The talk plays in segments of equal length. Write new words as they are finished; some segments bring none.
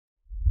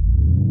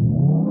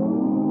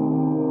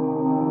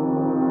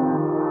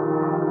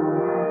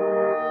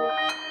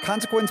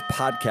Consequence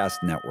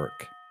Podcast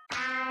Network.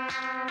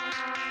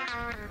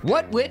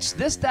 What, which,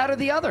 this, that, or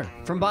the other?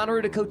 From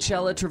Bonnaroo to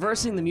Coachella,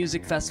 traversing the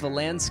music festival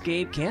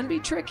landscape can be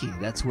tricky.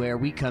 That's where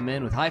we come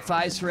in with high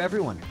fives for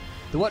everyone.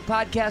 The What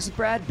Podcast with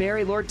Brad,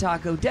 Barry, Lord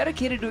Taco,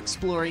 dedicated to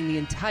exploring the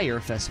entire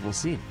festival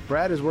scene.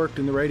 Brad has worked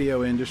in the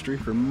radio industry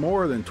for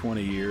more than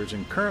 20 years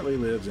and currently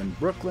lives in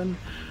Brooklyn,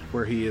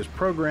 where he is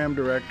program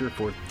director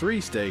for 3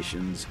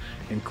 stations,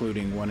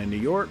 including one in New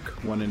York,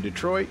 one in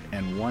Detroit,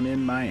 and one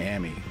in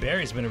Miami.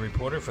 Barry's been a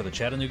reporter for the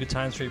Chattanooga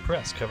Times-Free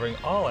Press, covering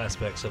all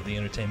aspects of the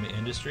entertainment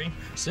industry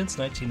since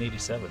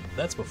 1987.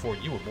 That's before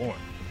you were born.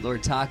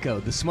 Lord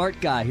Taco, the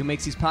smart guy who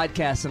makes these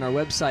podcasts on our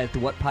website at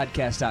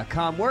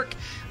thewhatpodcast.com work.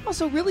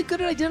 Also really good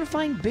at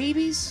identifying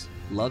babies,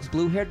 loves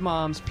blue-haired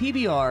moms,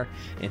 PBR,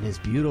 and his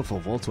beautiful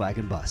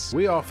Volkswagen bus.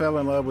 We all fell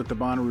in love with the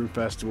Bonnaroo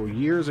Festival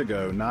years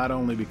ago, not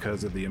only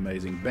because of the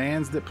amazing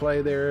bands that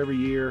play there every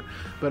year,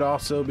 but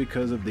also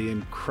because of the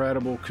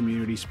incredible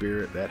community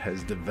spirit that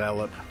has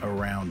developed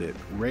around it.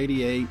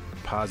 Radiate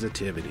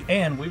positivity.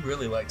 And we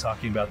really like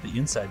talking about the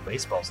inside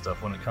baseball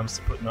stuff when it comes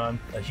to putting on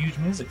a huge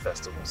music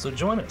festival. So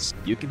join us.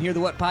 You can hear the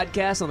What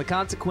Podcast on the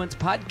Consequence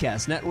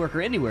Podcast Network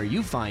or anywhere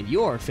you find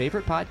your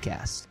favorite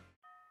podcast.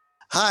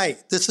 Hi,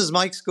 this is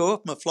Mike Score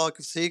from A Flock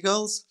of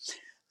Seagulls,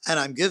 and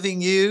I'm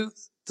giving you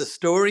the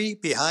story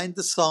behind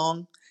the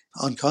song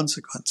on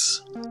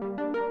Consequence.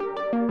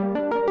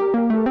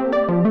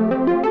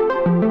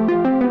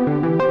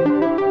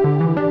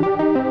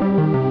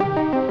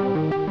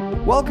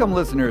 Welcome,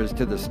 listeners,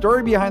 to The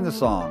Story Behind the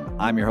Song.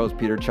 I'm your host,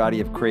 Peter Chadi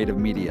of Creative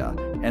Media,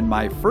 and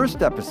my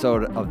first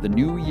episode of the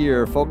new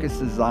year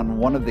focuses on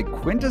one of the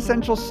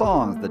quintessential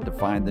songs that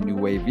defined the new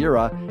wave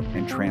era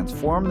and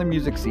transformed the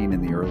music scene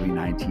in the early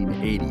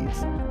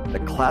 1980s. The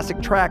classic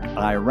track,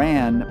 I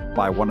Ran,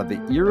 by one of the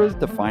era's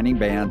defining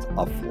bands,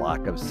 A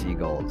Flock of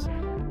Seagulls.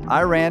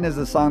 I Ran is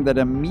a song that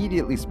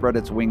immediately spread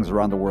its wings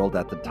around the world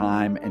at the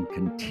time and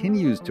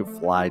continues to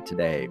fly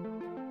today.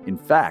 In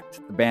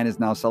fact, the band is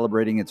now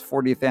celebrating its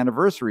 40th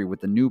anniversary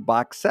with a new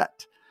box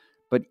set.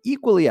 But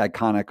equally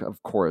iconic,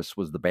 of course,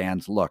 was the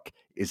band's look,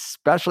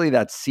 especially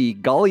that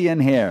Seagullian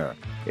hair.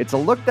 It's a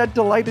look that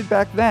delighted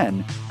back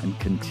then and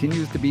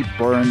continues to be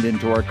burned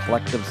into our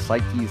collective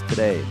psyches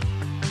today.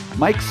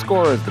 Mike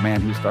Score is the man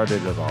who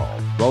started it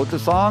all, wrote the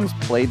songs,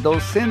 played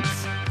those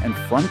synths, and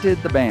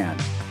fronted the band.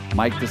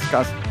 Mike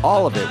discussed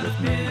all of it with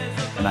me,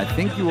 and I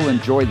think you will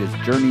enjoy this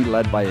journey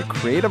led by a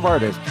creative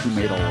artist who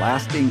made a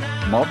lasting,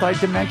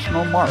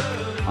 multi-dimensional mark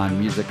on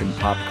music and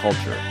pop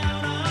culture.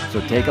 So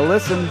take a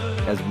listen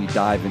as we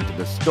dive into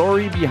the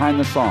story behind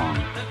the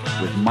song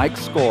with Mike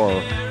Score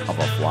of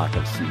A Flock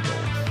of Seagulls.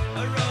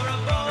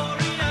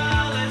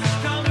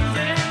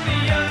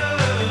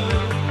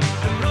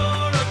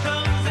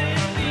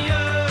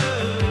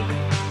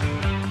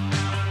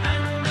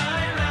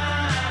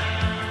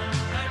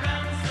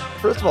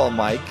 First of all,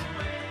 Mike,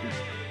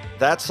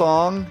 that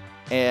song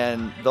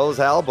and those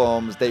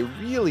albums, they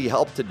really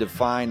helped to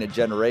define a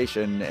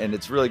generation, and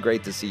it's really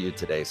great to see you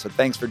today. So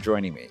thanks for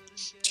joining me.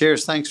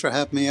 Cheers. Thanks for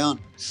having me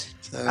on.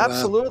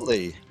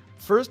 Absolutely.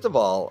 First of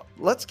all,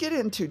 let's get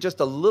into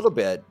just a little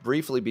bit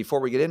briefly before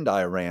we get into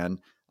Iran,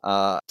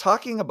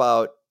 talking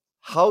about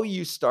how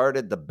you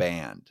started the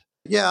band.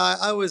 Yeah,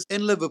 I was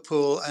in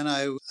Liverpool, and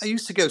I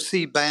used to go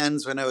see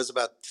bands when I was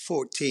about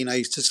 14. I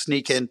used to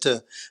sneak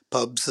into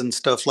pubs and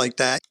stuff like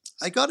that.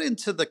 I got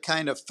into the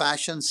kind of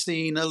fashion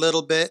scene a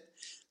little bit.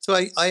 So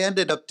I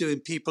ended up doing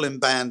people in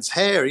bands'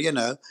 hair, you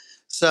know.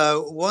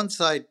 So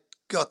once I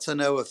got to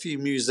know a few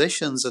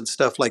musicians and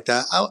stuff like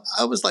that,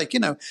 I was like,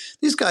 you know,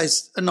 these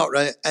guys are not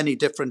any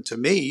different to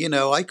me. You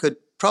know, I could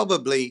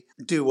probably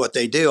do what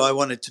they do. I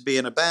wanted to be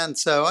in a band.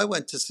 So I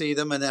went to see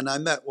them, and then I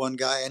met one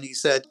guy, and he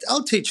said,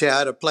 I'll teach you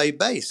how to play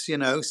bass, you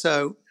know.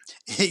 So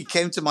he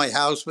came to my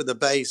house with a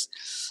bass,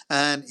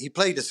 and he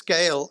played a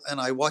scale,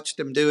 and I watched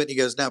him do it. He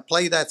goes, now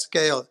play that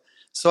scale.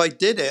 So I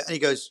did it, and he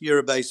goes, "You're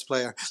a bass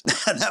player."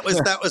 And that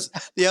was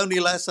the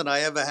only lesson I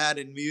ever had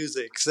in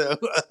music. So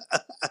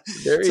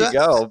there you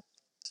go.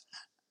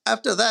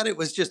 After that, it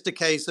was just a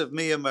case of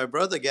me and my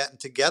brother getting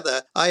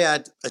together. I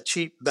had a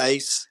cheap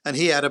bass, and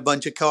he had a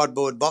bunch of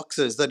cardboard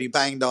boxes that he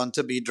banged on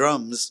to be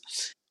drums.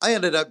 I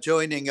ended up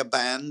joining a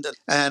band,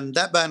 and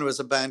that band was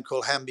a band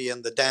called Hamby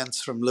and the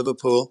Dance from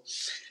Liverpool.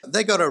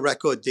 They got a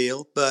record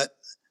deal, but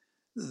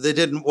they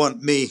didn't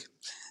want me.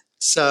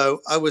 So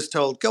I was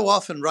told, go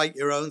off and write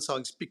your own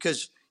songs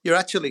because you're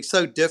actually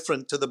so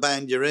different to the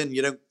band you're in,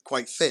 you don't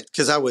quite fit.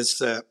 Because I was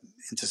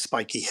into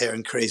spiky hair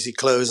and crazy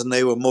clothes, and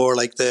they were more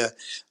like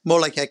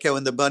Echo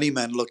and the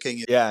Bunnymen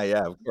looking. Yeah,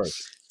 of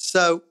course.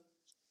 So,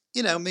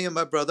 you know, me and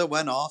my brother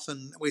went off,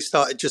 and we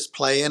started just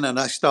playing, and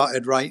I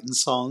started writing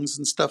songs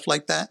and stuff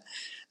like that.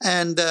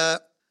 And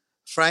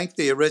Frank,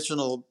 the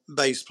original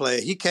bass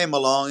player, he came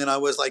along, and I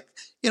was like,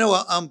 you know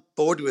what, I'm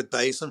bored with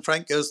bass. And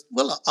Frank goes,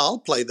 well, I'll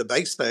play the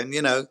bass then,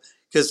 you know,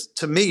 because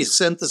to me,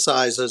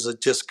 synthesizers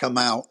had just come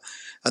out.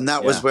 And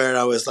that was where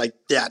I was like,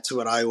 that's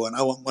what I want.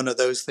 I want one of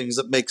those things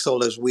that makes all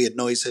those weird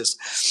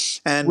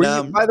noises. And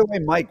by the way,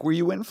 Mike, were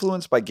you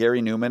influenced by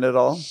Gary Newman at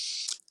all?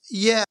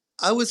 Yeah,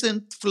 I was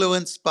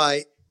influenced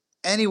by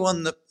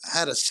anyone that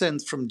had a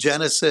synth from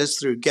Genesis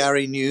through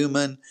Gary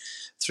Newman,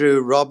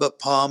 through Robert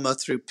Palmer,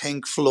 through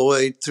Pink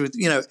Floyd,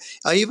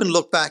 I even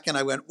look back and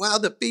I went, wow,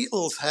 the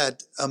Beatles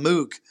had a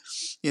Moog,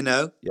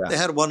 Yeah. they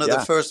had one of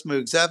the first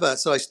Moogs ever.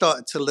 So I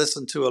started to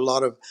listen to a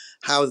lot of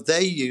how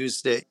they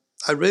used it.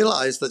 I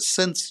realized that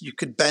synths, you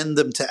could bend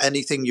them to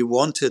anything you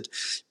wanted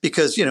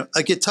because,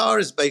 a guitar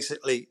is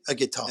basically a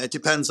guitar. It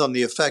depends on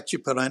the effect you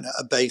put on it.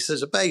 A bass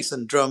is a bass,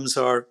 and drums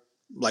are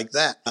like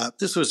that.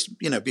 This was,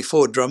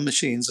 before drum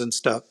machines and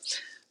stuff.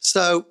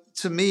 So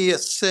to me, a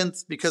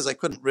synth, because I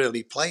couldn't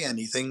really play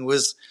anything,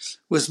 was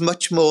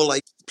much more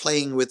like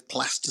playing with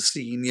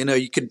plasticine.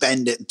 You could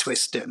bend it and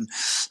twist it, and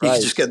you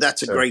could just go,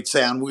 "That's a great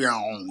sound,"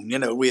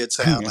 weird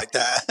sound like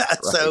that.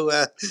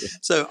 Right.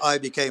 So I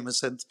became a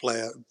synth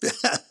player,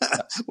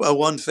 well,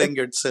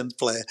 one-fingered synth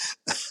player.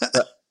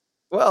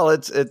 Well,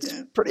 it's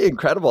pretty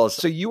incredible.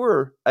 So you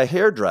were a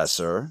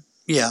hairdresser,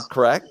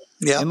 correct?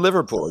 Yeah, in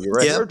Liverpool, you were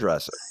a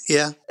hairdresser.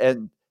 Yeah,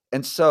 and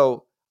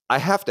so I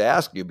have to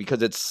ask you,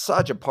 because it's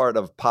such a part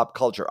of pop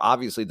culture.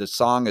 Obviously, the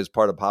song is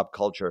part of pop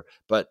culture,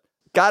 but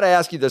got to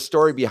ask you the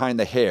story behind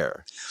the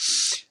hair.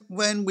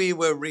 When we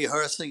were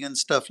rehearsing and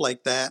stuff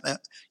like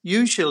that,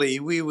 usually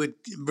we would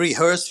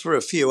rehearse for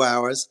a few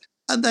hours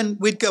and then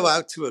we'd go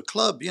out to a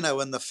club,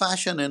 and the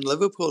fashion in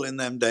Liverpool in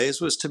them days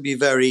was to be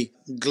very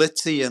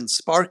glitzy and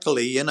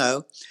sparkly,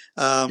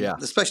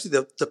 especially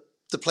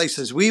the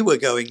places we were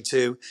going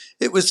to.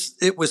 It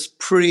was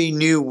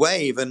pre-new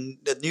wave, and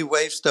the new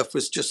wave stuff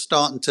was just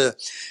starting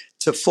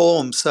to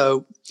form.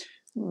 So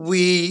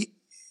we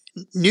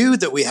knew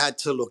that we had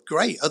to look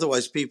great.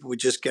 Otherwise, people would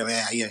just go,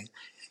 you're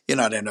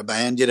not in a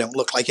band. You don't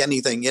look like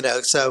anything,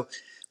 So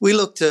we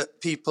looked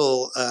at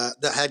people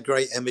that had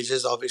great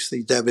images,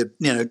 obviously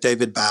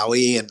David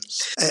Bowie and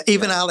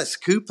even Alice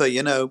Cooper,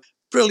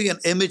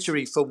 brilliant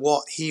imagery for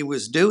what he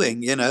was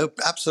doing,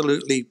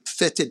 absolutely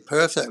fitted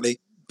perfectly.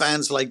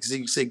 Bands like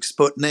Zig Zig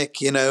Sputnik,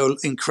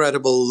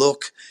 incredible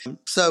look.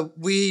 So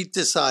we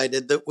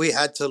decided that we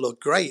had to look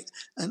great.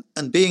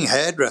 And being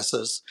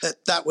hairdressers,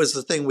 that was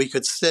the thing we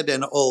could sit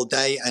in all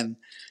day and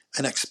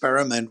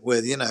experiment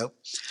with,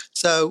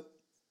 So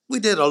we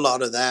did a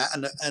lot of that.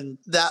 And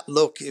that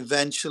look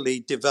eventually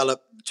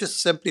developed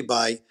just simply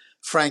by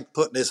Frank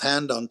putting his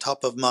hand on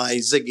top of my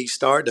Ziggy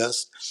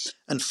Stardust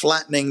and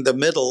flattening the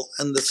middle,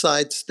 and the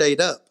sides stayed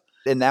up.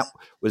 And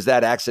was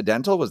that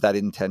accidental? Was that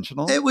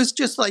intentional? It was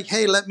just like,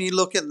 hey, let me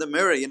look in the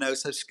mirror,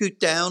 so scoot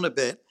down a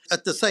bit.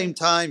 At the same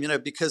time,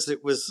 because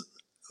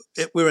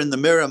we're in the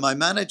mirror, my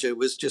manager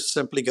was just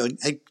simply going,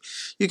 hey,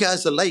 you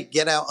guys are late,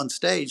 get out on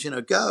stage,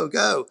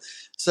 go.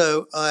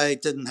 So I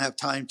didn't have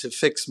time to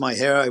fix my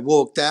hair. I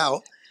walked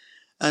out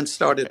and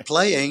started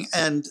playing.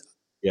 And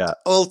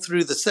all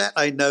through the set,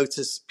 I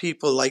noticed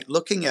people like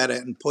looking at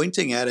it and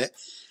pointing at it.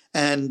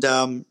 And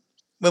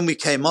when we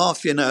came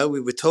off, we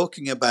were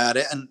talking about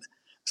it, and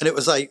it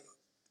was like,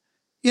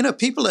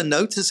 people are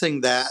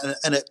noticing that,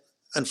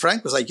 and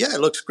Frank was like, yeah,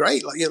 it looks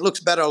great. Like, it looks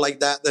better like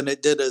that than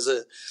it did as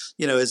a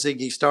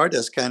Ziggy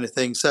Stardust kind of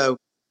thing. So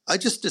I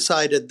just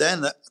decided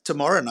then that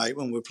tomorrow night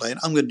when we're playing,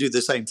 I'm going to do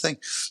the same thing.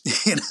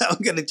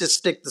 I'm going to just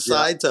stick the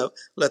sides up,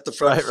 let the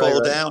front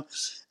fall down.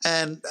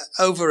 And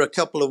over a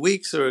couple of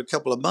weeks or a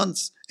couple of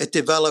months, it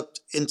developed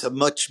into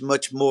much,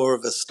 much more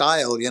of a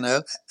style,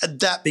 And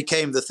that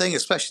became the thing,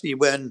 especially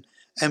when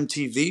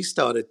MTV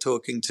started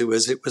talking to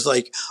us. It was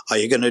like, are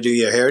you going to do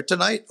your hair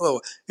tonight?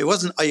 Oh, it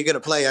wasn't, are you going to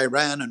play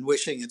Iran and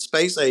Wishing in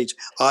Space Age?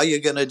 Are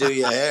you going to do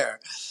your hair?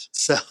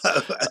 So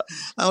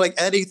I'm like,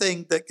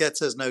 anything that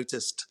gets us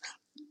noticed.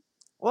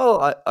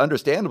 Well,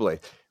 understandably.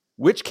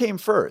 Which came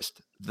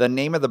first, the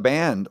name of the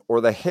band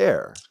or the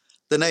hair?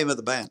 The name of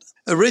the band.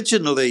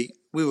 Originally,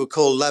 we were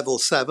called Level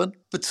 7,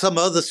 but some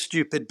other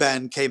stupid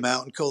band came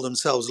out and called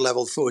themselves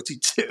Level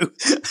 42,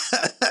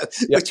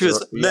 which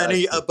was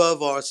many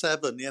above our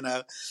 7,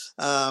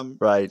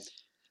 Right.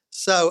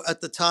 So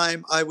at the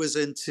time, I was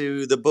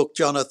into the book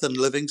Jonathan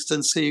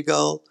Livingston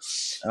Seagull,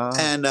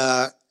 and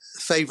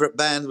favorite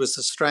band was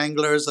the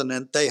Stranglers, and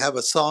then they have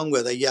a song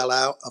where they yell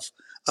out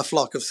a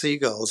flock of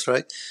seagulls,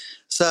 right?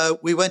 So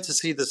we went to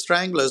see the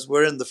Stranglers.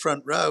 We're in the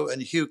front row,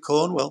 and Hugh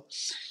Cornwell,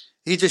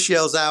 he just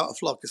yells out a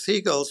flock of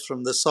seagulls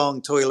from the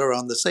song Toiler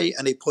on the Sea,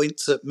 and he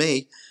points at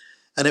me.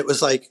 And it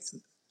was like,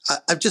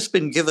 I've just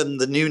been given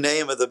the new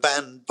name of the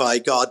band by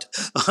God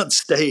on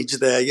stage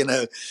there,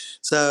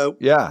 So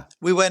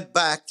we went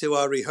back to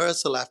our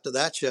rehearsal after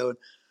that show and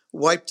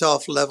wiped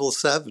off Level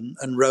 7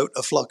 and wrote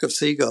A Flock of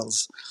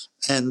Seagulls.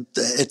 And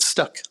it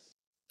stuck.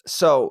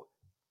 So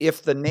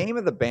if the name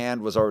of the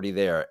band was already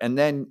there, and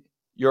then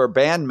your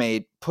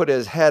bandmate put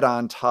his head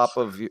on top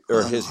of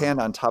his hand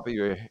on top of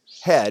your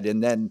head,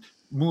 and then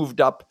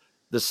moved up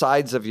the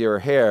sides of your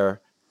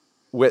hair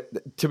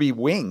to be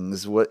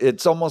wings,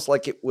 it's almost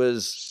like it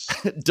was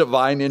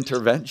divine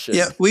intervention.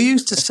 Yeah, we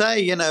used to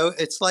say,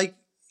 it's like,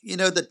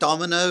 the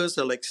dominoes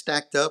are like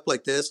stacked up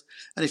like this.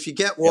 And if you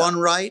get one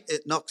right,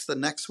 it knocks the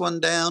next one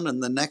down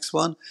and the next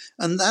one.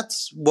 And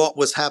that's what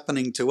was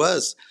happening to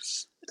us.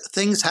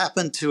 Things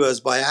happened to us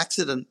by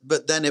accident,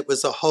 but then it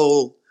was a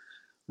whole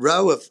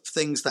row of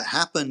things that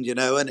happened,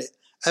 and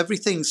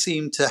everything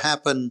seemed to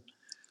happen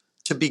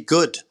to be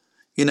good.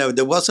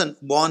 There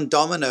wasn't one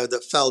domino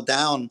that fell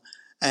down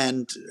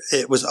and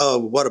it was, oh,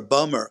 what a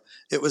bummer.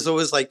 It was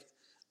always like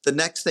the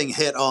next thing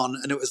hit on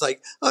and it was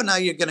like, oh, now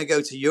you're going to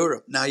go to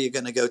Europe. Now you're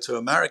going to go to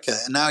America.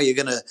 And now you're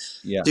going to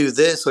do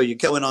this, or you're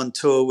going on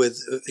tour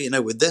with,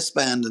 with this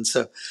band. And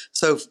so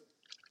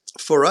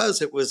for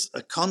us, it was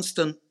a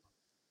constant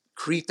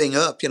creeping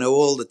up,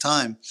 all the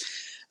time.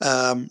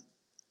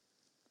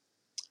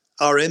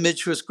 Our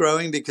image was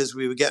growing because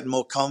we were getting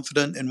more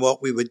confident in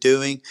what we were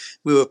doing.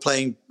 We were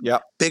playing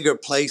bigger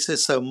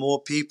places, so more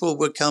people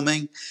were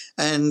coming.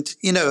 And,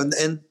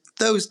 in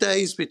those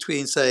days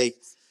between, say,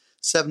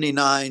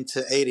 79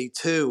 to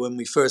 82, when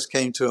we first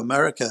came to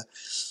America,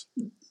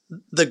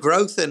 the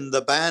growth in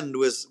the band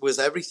was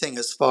everything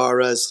as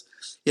far as,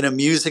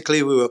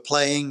 musically we were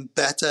playing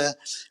better,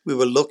 we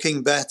were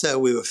looking better,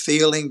 we were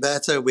feeling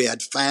better, we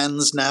had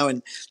fans now.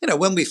 And,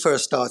 when we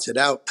first started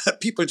out,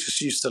 people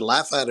just used to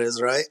laugh at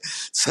us, right?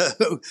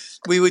 So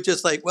we were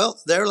just like,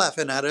 well, they're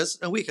laughing at us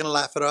and we can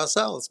laugh at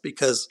ourselves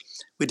because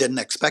we didn't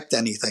expect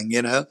anything,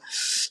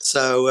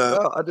 So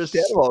well,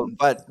 understandable,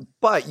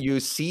 but you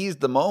seized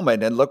the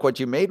moment and look what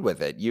you made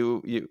with it.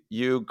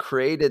 You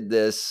created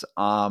this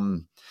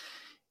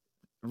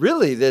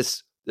really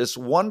this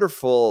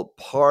wonderful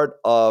part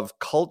of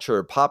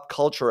culture, pop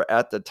culture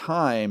at the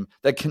time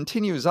that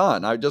continues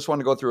on. I just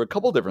want to go through a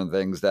couple different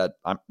things that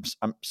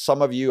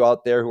some of you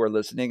out there who are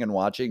listening and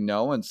watching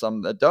know, and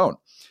some that don't.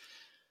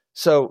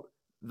 So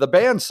the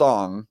band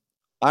song,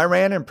 I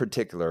Ran in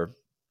particular,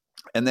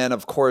 and then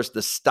of course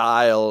the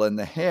style and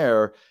the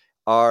hair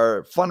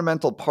are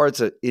fundamental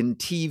parts in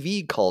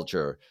TV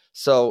culture.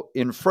 So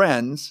in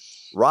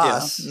Friends,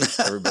 Ross,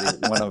 everybody,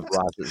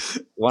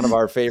 one of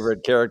our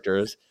favorite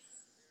characters,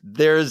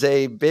 there's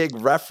a big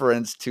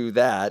reference to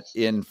that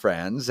in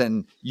Friends.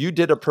 And you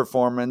did a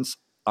performance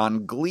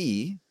on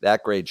Glee,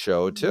 that great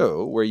show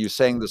too, where you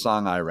sang the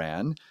song I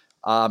Ran.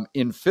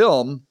 In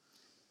film,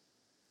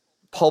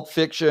 Pulp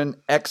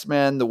Fiction,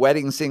 X-Men, The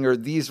Wedding Singer,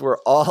 these were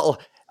all,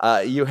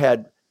 you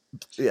had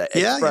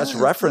express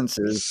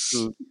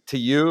references to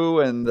you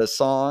and the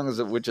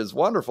songs, which is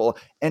wonderful.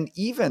 And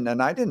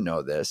I didn't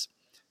know this,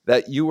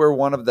 that you were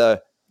one of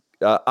the,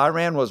 I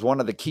Ran was one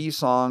of the key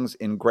songs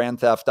in Grand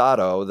Theft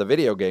Auto, the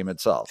video game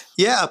itself.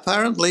 Yeah,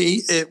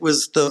 apparently it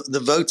was the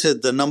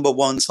voted the number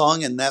one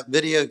song in that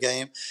video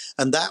game.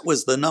 And that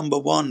was the number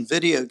one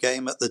video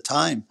game at the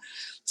time.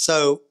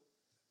 So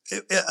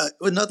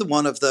another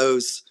one of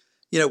those,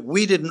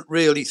 we didn't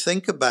really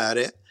think about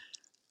it.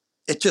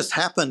 It just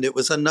happened. It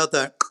was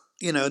another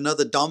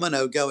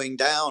domino going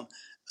down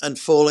and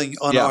falling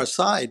on our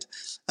side.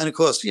 And of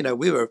course,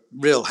 we were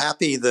real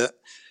happy that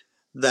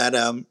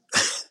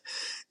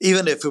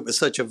even if it was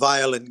such a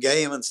violent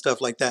game and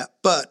stuff like that,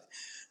 but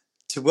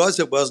to us,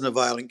 it wasn't a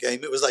violent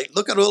game. It was like,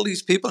 look at all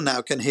these people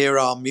now can hear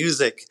our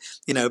music,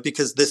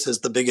 because this is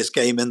the biggest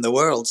game in the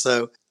world.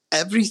 So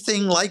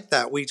everything like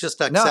that, we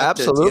just accepted. No,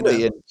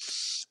 absolutely.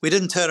 We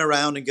didn't turn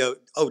around and go,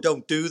 oh,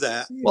 don't do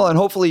that. Well, and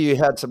hopefully you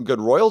had some good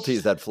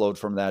royalties that flowed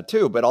from that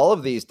too. But all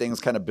of these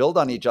things kind of build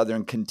on each other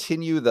and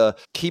continue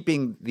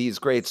keeping these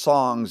great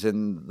songs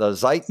in the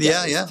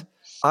zeitgeist. Yeah.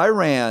 I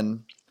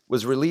Ran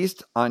was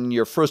released on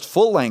your first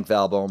full-length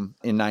album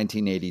in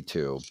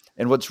 1982.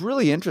 And what's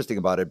really interesting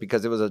about it,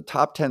 because it was a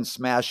top 10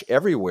 smash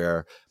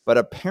everywhere, but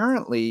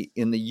apparently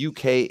in the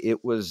UK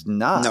it was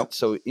not. Nope.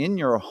 So in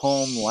your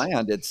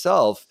homeland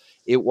itself,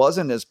 it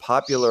wasn't as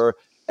popular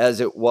as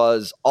it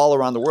was all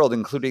around the world,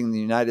 including the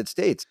United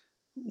States.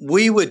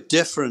 We were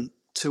different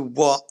to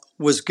what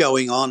was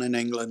going on in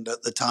England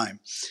at the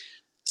time.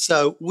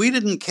 So we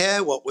didn't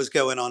care what was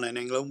going on in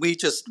England. We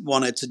just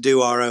wanted to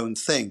do our own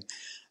thing.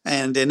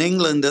 And in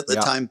England at the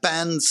time,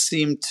 bands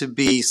seemed to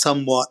be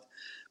somewhat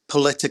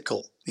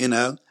political,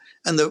 and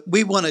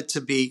we wanted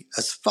to be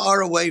as far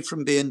away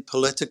from being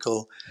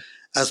political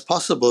as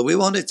possible. We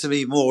wanted to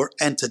be more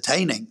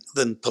entertaining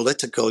than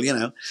political,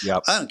 I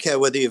don't care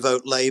whether you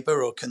vote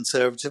Labour or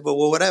Conservative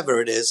or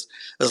whatever it is,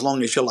 as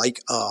long as you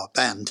like our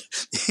band.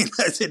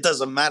 It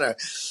doesn't matter.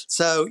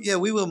 So,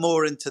 we were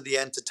more into the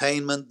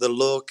entertainment, the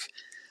look.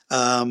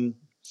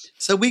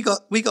 So we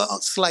got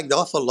slagged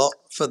off a lot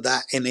for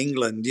that in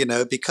England,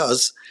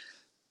 because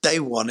they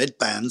wanted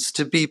bands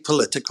to be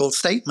political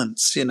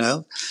statements,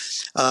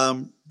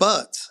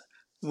 but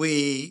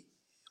we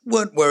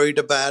weren't worried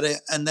about it.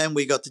 And then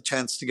we got the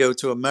chance to go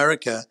to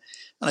America.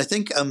 And I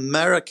think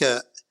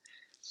America,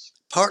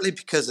 partly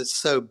because it's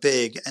so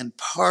big and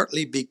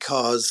partly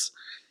because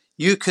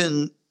you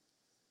can,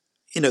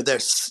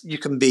 you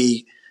can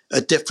be a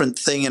different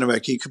thing in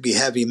America. You could be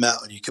heavy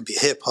metal, you could be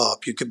hip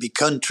hop, you could be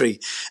country,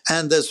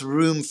 and there's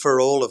room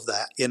for all of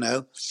that,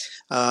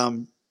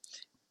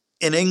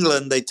 In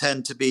England, they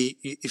tend to be,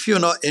 if you're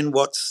not in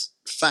what's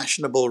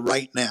fashionable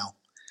right now,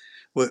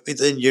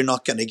 then you're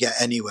not going to get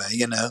anywhere,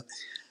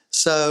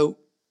 So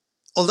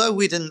although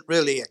we didn't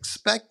really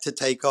expect to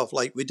take off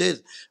like we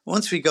did,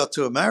 once we got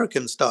to America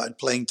and started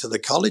playing to the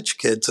college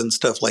kids and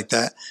stuff like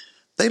that,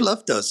 They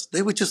loved us.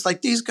 They were just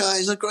like, these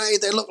guys are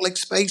great. They look like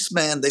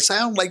spacemen. They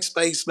sound like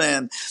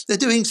spacemen. They're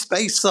doing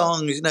space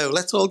songs.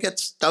 Let's all get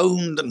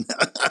stoned and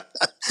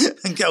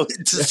and go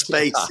into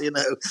space.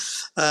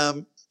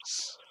 And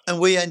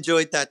we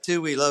enjoyed that too.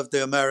 We loved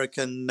the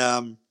American,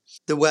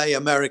 the way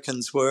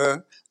Americans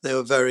were. They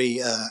were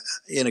very,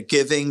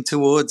 giving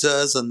towards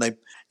us. And they,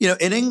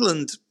 in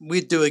England,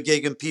 we'd do a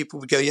gig and people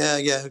would go,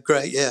 yeah,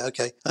 great, yeah,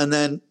 okay. And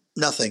then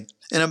nothing.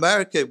 In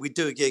America, we'd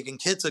do a gig and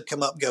kids would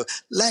come up and go,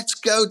 let's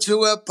go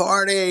to a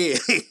party.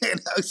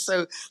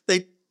 So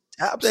they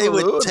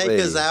would take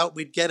us out.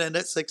 We'd get in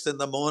at 6 a.m.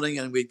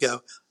 and we'd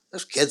go,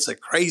 those kids are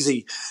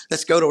crazy.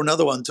 Let's go to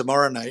another one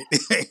tomorrow night.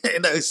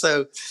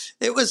 So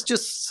it was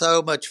just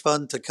so much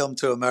fun to come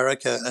to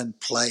America and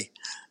play.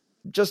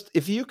 Just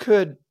if you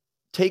could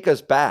take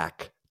us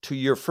back to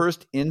your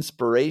first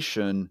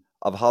inspiration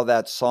of how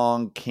that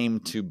song came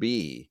to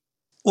be.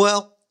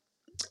 Well,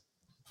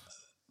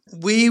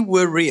 we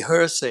were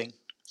rehearsing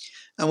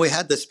and we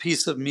had this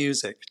piece of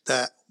music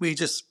that we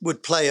just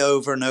would play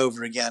over and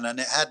over again. And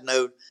it had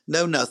no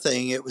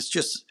nothing. It was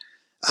just,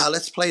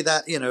 let's play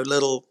that,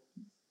 little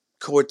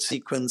chord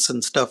sequence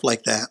and stuff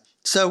like that.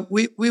 So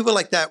we were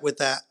like that with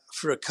that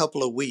for a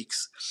couple of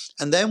weeks.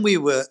 And then we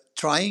were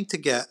trying to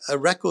get a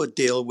record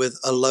deal with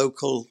a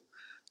local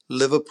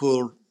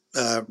Liverpool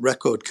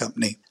record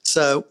company.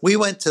 So we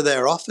went to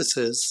their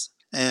offices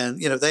and,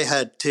 they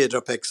had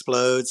Teardrop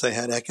Explodes, they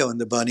had Echo and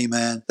the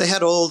Bunnymen, they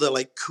had all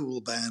the cool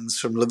bands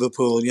from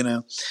Liverpool,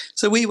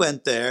 So we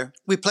went there,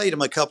 we played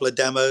them a couple of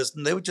demos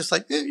and they were just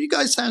like, yeah, you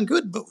guys sound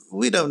good, but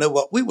we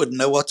wouldn't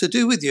know what to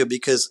do with you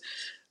because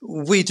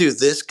we do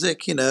this,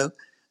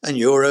 and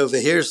you're over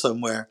here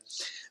somewhere.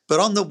 But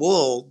on the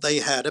wall, they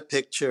had a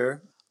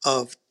picture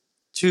of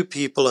two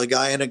people, a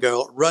guy and a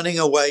girl, running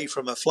away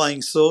from a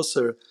flying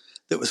saucer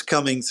that was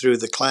coming through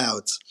the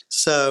clouds.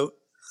 So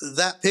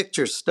that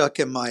picture stuck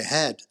in my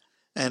head,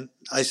 and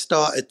I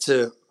started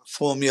to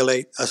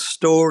formulate a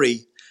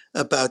story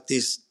about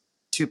these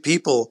two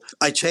people.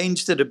 I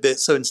changed it a bit.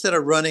 So instead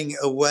of running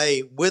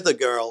away with a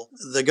girl,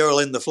 the girl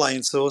in the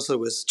flying saucer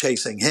was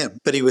chasing him,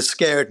 but he was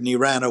scared and he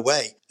ran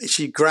away.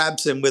 She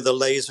grabs him with a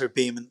laser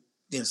beam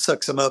and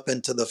sucks him up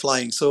into the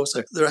flying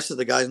saucer. The rest of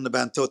the guys in the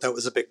band thought that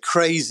was a bit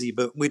crazy,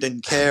 but we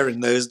didn't care in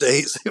those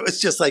days. It was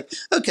just like,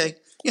 okay,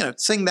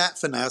 sing that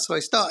for now. So I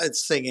started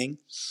singing.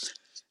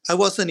 I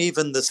wasn't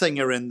even the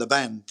singer in the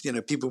band.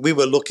 We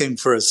were looking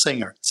for a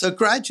singer. So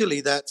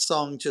gradually that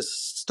song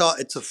just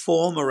started to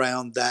form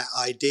around that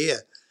idea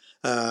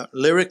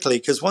lyrically,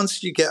 because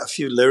once you get a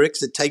few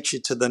lyrics, it takes you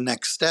to the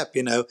next step,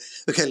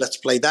 Okay, let's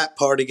play that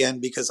part again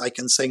because I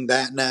can sing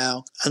that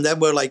now. And then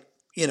we're like,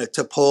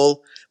 to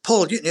Paul,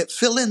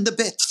 fill in the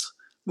bits.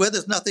 Where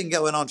there's nothing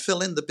going on,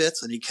 fill in the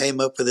bits. And he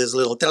came up with his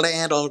little,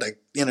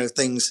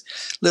 things,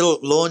 little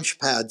launch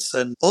pads.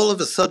 And all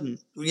of a sudden,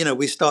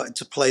 we started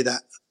to play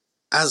that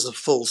as a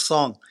full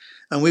song.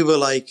 And we were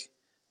like,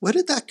 where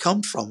did that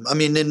come from? I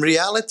mean, in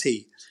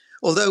reality,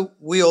 although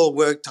we all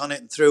worked on it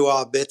and threw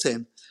our bit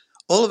in,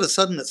 all of a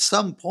sudden at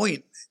some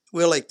point,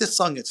 we're like, this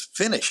song is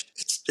finished.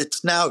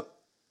 It's now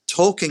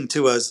talking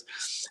to us.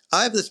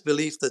 I have this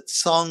belief that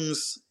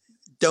songs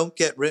don't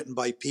get written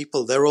by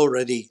people. They're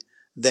already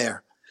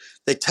there.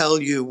 They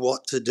tell you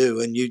what to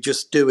do and you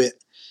just do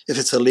it. If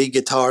it's a lead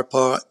guitar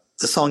part,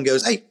 the song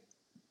goes, hey,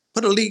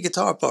 put a lead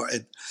guitar part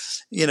in,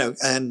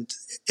 and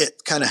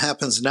it kind of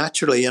happens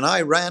naturally. And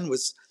I Ran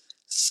was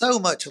so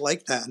much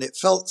like that. And it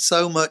felt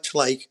so much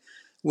like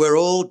we're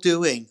all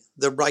doing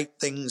the right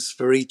things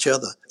for each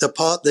other. The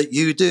part that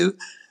you do,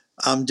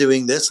 I'm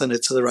doing this and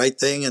it's the right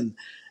thing.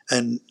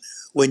 And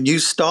when you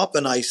stop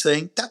and I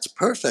sing, that's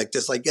perfect.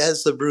 It's like,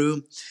 there's the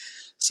room.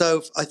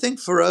 So I think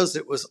for us,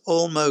 it was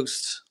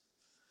almost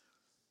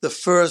the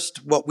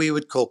first, what we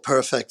would call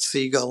perfect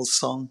Seagulls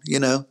song,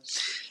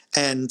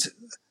 and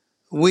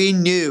we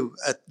knew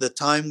at the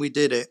time we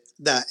did it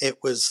that it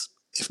was,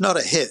 if not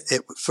a hit,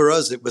 for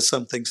us, it was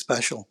something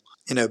special,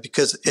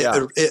 because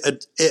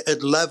it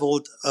had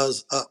leveled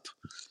us up,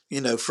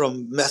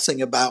 from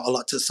messing about a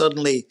lot to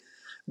suddenly,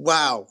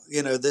 wow,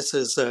 this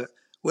is,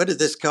 where did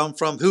this come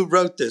from? Who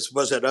wrote this?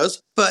 Was it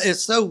us? But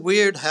it's so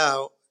weird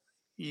how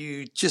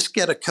you just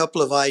get a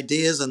couple of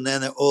ideas and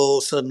then it all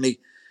suddenly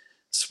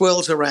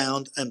swirls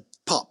around and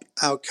pop,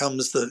 out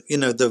comes the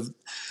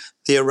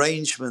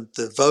arrangement,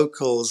 the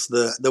vocals,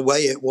 the way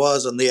it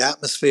was and the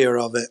atmosphere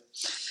of it.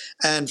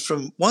 And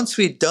from once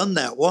we'd done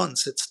that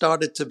once, it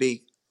started to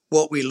be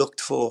what we looked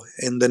for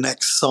in the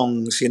next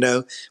songs.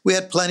 We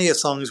had plenty of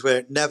songs where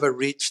it never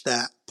reached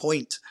that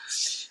point.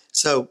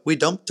 So we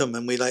dumped them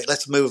and we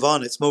let's move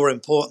on. It's more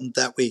important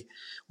that we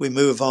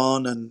move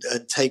on and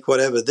take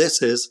whatever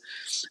this is.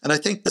 And I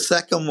think the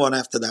second one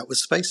after that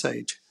was Space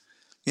Age,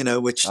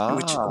 which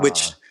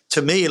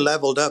to me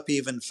leveled up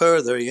even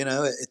further.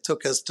 It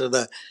took us to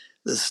the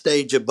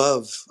stage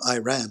above I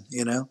Ran.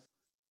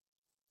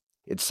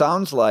 It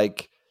sounds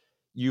like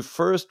you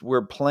first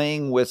were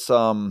playing with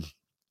some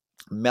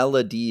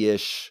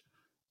melody-ish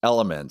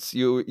elements.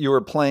 You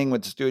were playing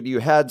with the studio, you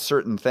had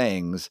certain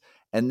things,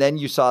 and then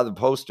you saw the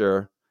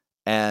poster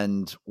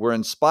and were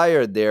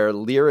inspired there.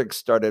 Lyrics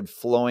started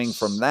flowing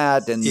from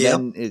that, and Yep.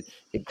 then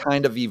it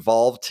kind of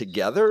evolved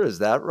together. Is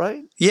that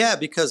right? Yeah,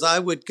 because I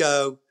would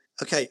go,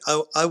 okay,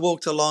 I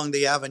walked along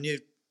the avenue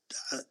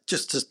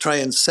just to try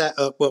and set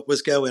up what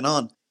was going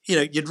on.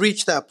 You'd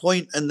reach that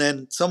point and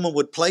then someone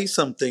would play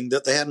something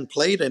that they hadn't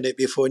played in it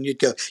before, and you'd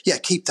go, yeah,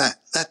 keep that.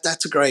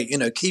 That's great.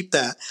 Keep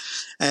that.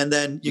 And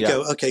then you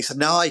go, okay, so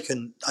now I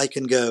can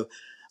go,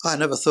 I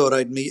never thought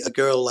I'd meet a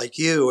girl like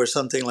you, or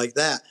something like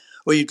that.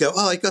 Or you go,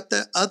 oh, I got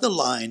that other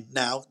line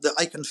now that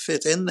I can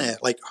fit in there,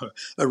 like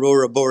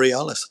Aurora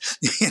Borealis,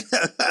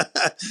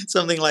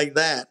 something like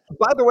that.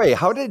 By the way,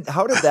 how did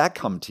that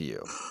come to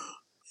you?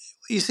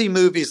 You see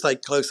movies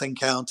like Close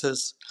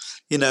Encounters,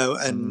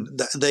 and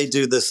they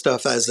do this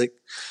stuff as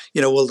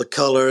all the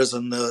colors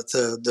and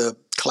the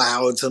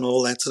clouds and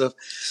all that stuff.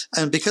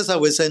 And because I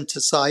was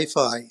into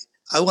sci-fi,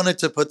 I wanted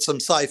to put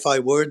some sci-fi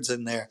words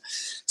in there.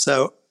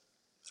 So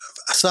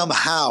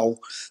somehow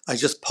I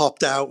just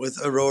popped out with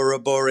Aurora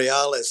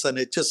Borealis, and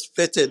it just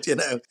fitted,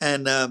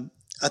 And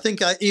I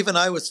think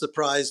I was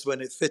surprised when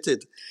it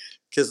fitted,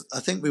 because I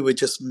think we were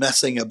just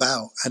messing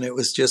about, and it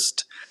was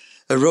just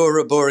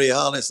Aurora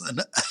Borealis,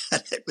 and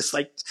it was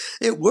like,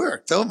 it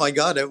worked. Oh my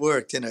God, it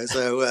worked,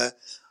 So,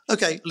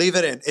 okay, leave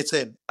it in. It's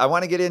in. I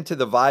want to get into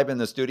the vibe in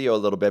the studio a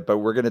little bit, but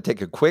we're going to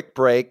take a quick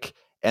break,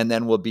 and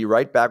then we'll be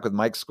right back with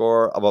Mike's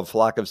score of A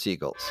Flock of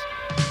Seagulls.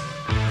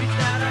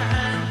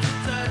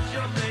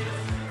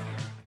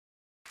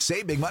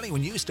 Save big money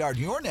when you start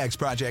your next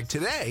project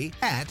today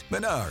at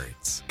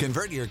Menards.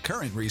 Convert your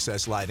current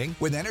recessed lighting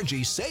with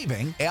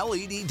energy-saving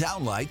LED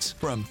downlights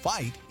from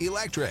Fight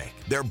Electric.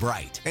 They're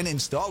bright and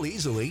install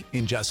easily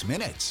in just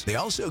minutes. They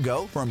also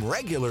go from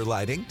regular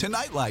lighting to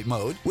nightlight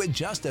mode with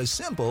just a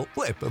simple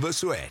flip of a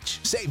switch.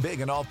 Save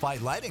big on all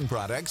Fight lighting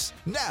products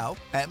now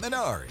at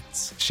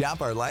Menards.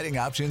 Shop our lighting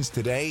options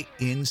today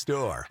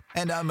in-store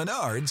and on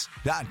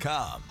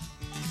Menards.com.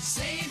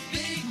 Save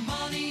big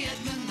money at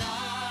Menards.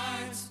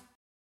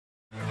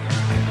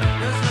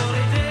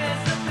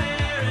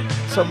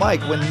 So,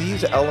 Mike, when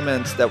these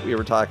elements that we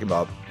were talking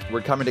about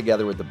were coming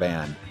together with the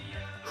band,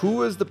 who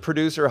was the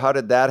producer? How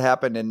did that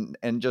happen?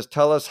 And just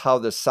tell us how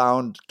the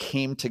sound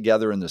came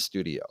together in the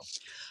studio.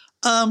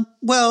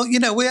 Well,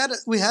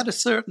 we had a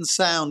certain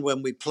sound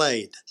when we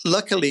played.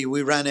 Luckily,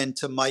 we ran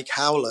into Mike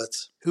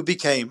Howlett, who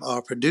became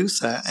our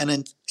producer.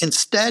 And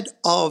instead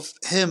of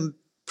him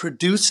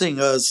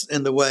producing us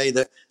in the way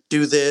that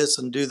do this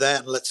and do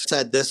that, and let's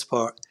add this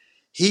part,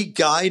 he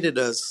guided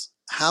us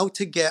how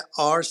to get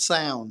our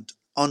sound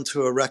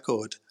onto a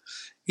record,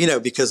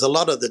 because a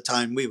lot of the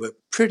time we were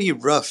pretty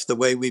rough the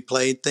way we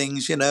played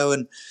things,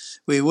 and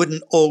we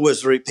wouldn't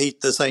always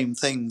repeat the same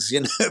things,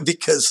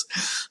 because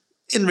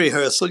in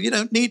rehearsal, you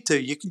don't need to.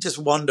 You can just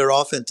wander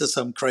off into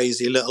some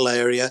crazy little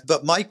area.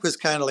 But Mike was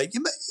kind of like,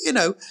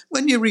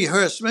 when you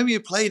rehearse, remember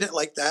you played it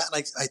like that?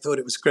 And I thought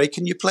it was great.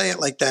 Can you play it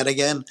like that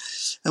again?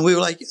 And we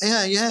were like,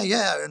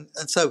 yeah.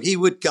 And so he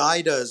would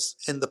guide us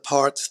in the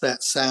parts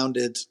that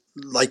sounded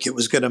like it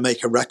was going to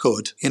make a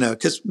record,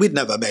 because we'd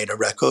never made a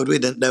record. We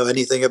didn't know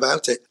anything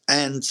about it.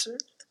 And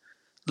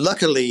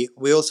luckily,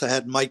 we also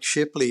had Mike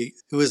Shipley,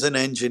 who was an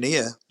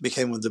engineer,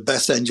 became one of the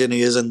best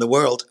engineers in the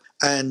world.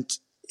 And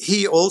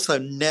he also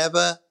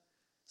never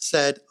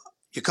said,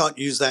 you can't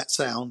use that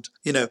sound,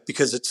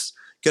 because it's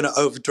going to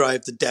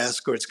overdrive the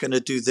desk or it's going to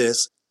do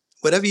this.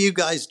 Whatever you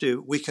guys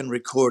do, we can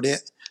record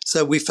it.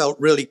 So we felt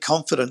really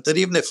confident that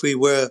even if we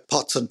were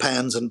pots and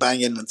pans and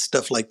banging and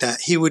stuff like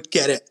that, he would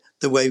get it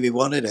the way we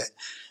wanted it.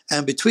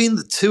 And between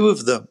the two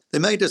of them, they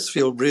made us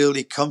feel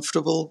really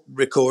comfortable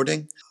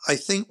recording. I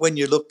think when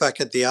you look back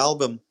at the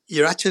album,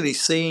 you're actually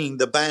seeing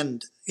the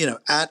band,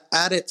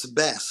 at its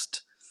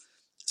best,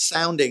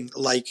 sounding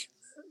like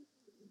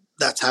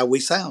that's how we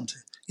sound.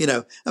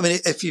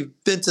 If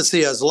you've been to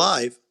see us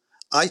live,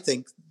 I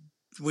think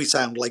we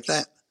sound like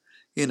that.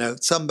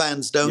 Some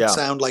bands don't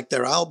sound like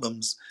their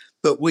albums,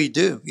 but we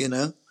do,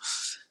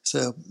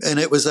 So, and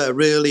it was a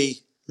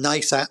really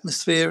nice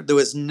atmosphere. There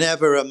was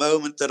never a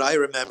moment that I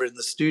remember in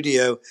the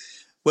studio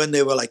when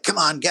they were like, come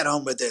on, get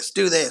on with this,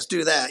 do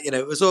that.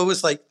 It was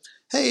always like,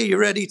 hey, you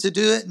ready to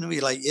do it? And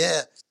we're like,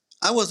 yeah.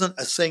 I wasn't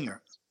a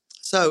singer.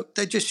 So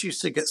they just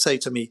used to say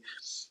to me,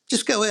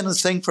 just go in and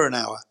sing for an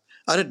hour.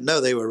 I didn't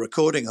know they were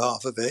recording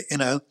half of it,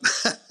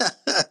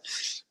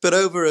 But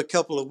over a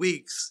couple of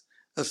weeks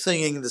of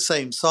singing the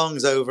same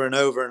songs over and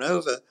over and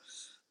over,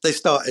 I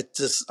started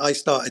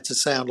to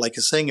sound like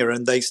a singer,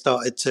 and they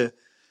started to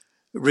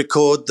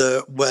record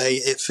the way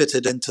it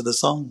fitted into the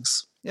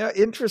songs. Yeah,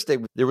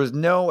 interesting. There was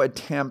no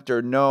attempt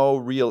or no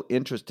real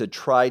interest to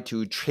try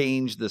to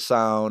change the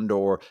sound,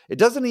 or it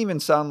doesn't even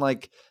sound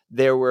like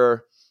there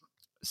were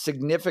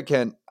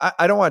significant.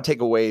 I don't want to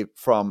take away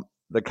from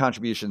the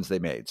contributions they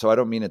made, so I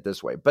don't mean it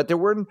this way, but there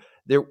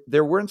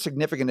weren't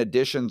significant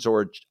additions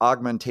or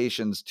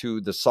augmentations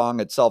to the song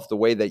itself the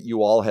way that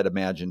you all had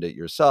imagined it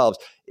yourselves.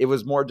 It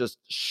was more just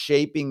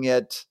shaping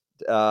it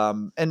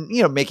and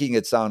making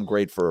it sound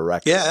great for a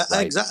record. Yeah,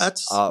 right?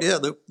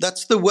 exactly.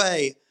 That's the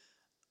way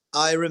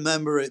I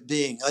remember it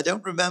being. I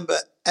don't remember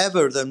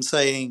ever them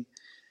saying,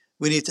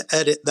 we need to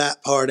edit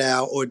that part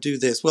out or do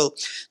this. Well,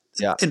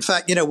 Yeah. in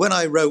fact, you know, when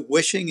I wrote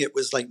Wishing, it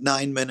was like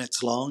 9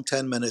 minutes long,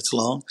 10 minutes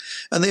long.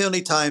 And the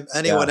only time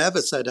anyone Yeah.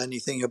 ever said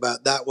anything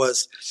about that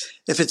was,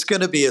 if it's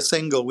going to be a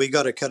single, we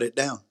got to cut it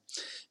down.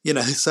 You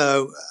know,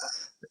 so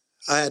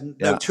I had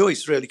no Yeah.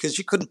 choice really, because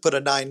you couldn't put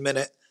a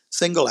 9-minute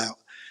single out,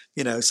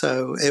 you know.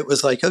 So it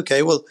was like,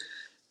 okay, well,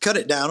 cut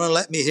it down and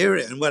let me hear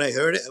it. And when I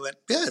heard it, I went,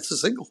 yeah, it's a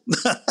single.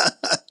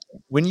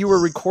 When you were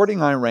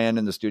recording I Ran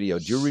in the studio,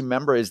 do you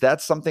remember, is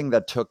that something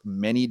that took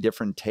many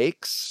different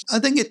takes? I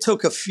think it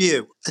took a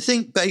few. I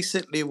think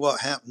basically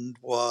what happened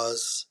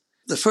was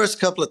the first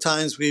couple of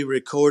times we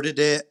recorded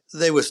it,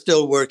 they were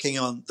still working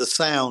on the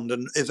sound.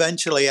 And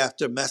eventually,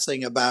 after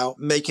messing about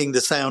making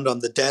the sound on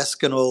the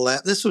desk and all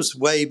that, this was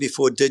way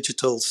before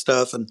digital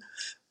stuff and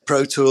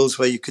Pro Tools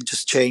where you could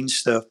just change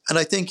stuff. And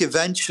I think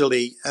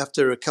eventually,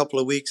 after a couple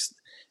of weeks,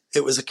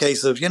 it was a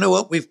case of, you know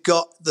what, we've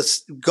got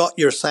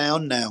your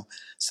sound now.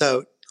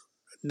 So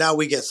now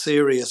we get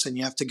serious and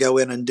you have to go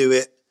in and do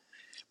it.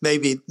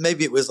 Maybe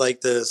it was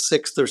like the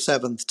 6th or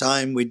 7th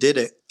time we did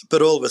it,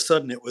 but all of a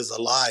sudden it was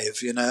alive,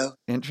 you know?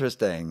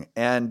 Interesting.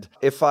 And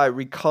if I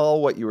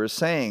recall what you were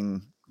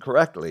saying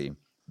correctly,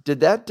 did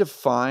that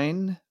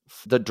define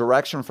the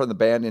direction for the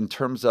band in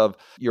terms of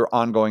your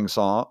ongoing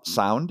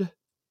sound?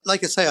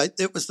 Like I say,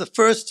 it was the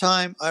first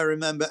time I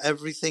remember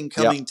everything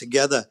coming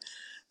together,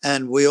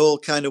 and we all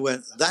kind of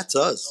went, that's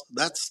us.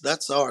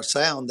 That's our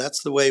sound.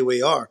 That's the way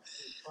we are.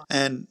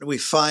 And we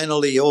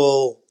finally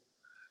all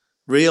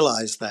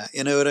realized that,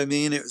 you know what I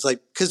mean? It was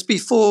like, because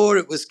before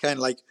it was kind of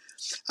like,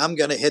 I'm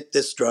going to hit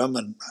this drum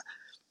and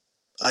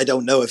I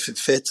don't know if it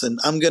fits, and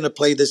I'm going to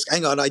play this.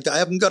 Hang on, I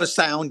haven't got a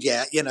sound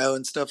yet, you know,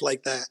 and stuff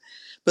like that.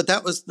 But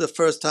that was the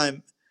first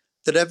time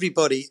that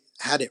everybody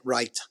had it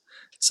right.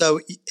 So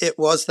it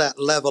was that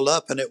level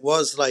up, and it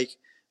was like,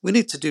 we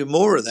need to do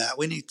more of that.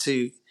 We need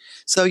to.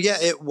 So yeah,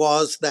 it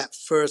was that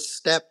first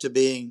step to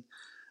being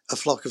a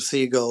flock of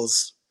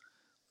seagulls,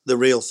 the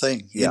real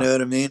thing. You know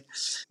what I mean?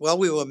 While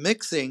we were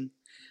mixing,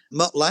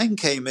 Mutt Lange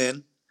came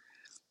in,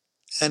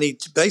 and he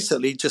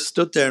basically just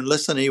stood there and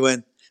listened. He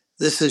went,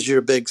 "This is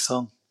your big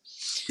song."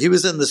 He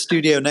was in the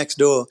studio next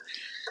door,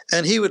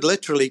 and he would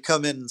literally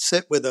come in and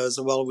sit with us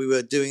while we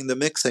were doing the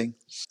mixing.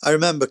 I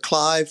remember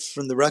Clive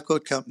from the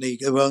record company,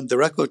 who owned the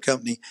record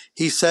company,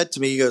 he said to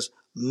me, he goes,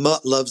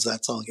 "Mutt loves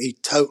that song. He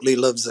totally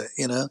loves it,"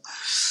 you know?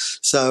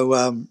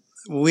 So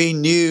we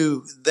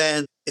knew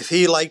then if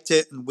he liked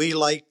it and we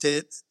liked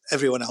it,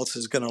 everyone else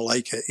is going to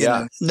like it, you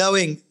know?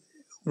 Knowing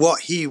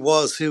what he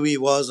was, who he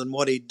was, and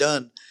what he'd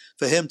done,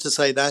 for him to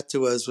say that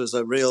to us was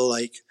a real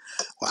like,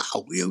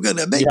 wow, we're going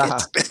to make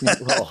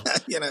it. Well,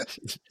 you know,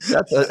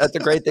 that's a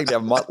great thing to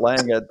have Mutt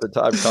Lange at the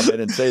time come in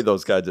and say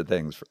those kinds of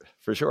things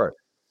for sure.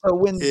 So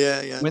when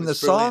the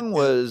song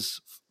was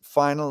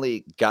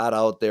finally got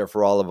out there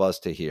for all of us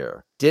to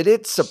hear, did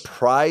it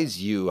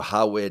surprise you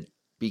how it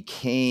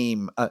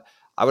became,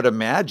 I would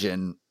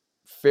imagine,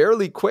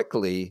 fairly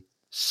quickly,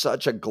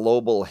 such a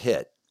global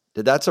hit?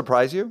 Did that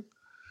surprise you?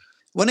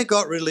 When it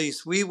got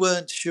released, we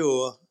weren't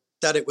sure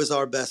that it was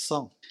our best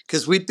song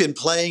because we'd been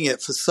playing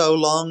it for so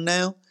long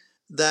now.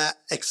 That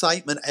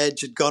excitement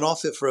edge had gone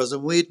off it for us,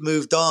 and we'd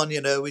moved on.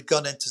 You know, we'd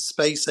gone into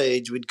Space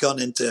Age, we'd gone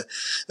into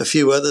a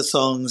few other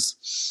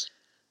songs.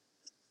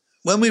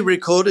 When we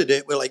recorded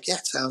it, we're like, yeah,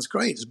 it sounds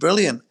great, it's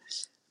brilliant.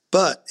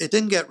 But it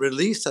didn't get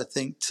released, I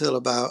think, till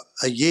about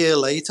a year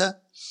later.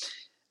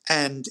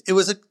 And it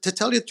was, to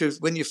tell you the truth,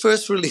 when you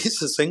first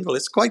release a single,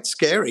 it's quite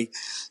scary,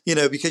 you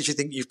know, because you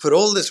think you've put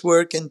all this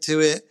work into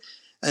it.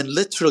 And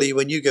literally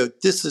when you go,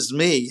 this is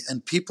me,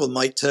 and people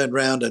might turn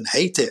around and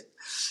hate it,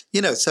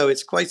 you know, so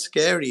it's quite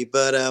scary.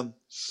 But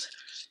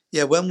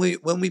yeah, when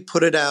we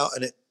put it out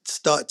and it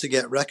started to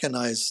get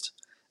recognized,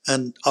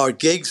 and our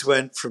gigs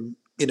went from,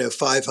 you know,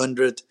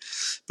 500,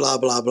 blah,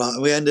 blah, blah.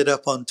 And we ended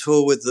up on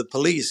tour with the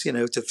Police, you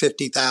know, to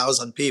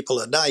 50,000 people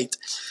a night.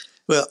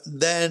 Well,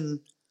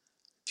 then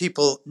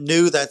people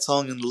knew that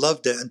song and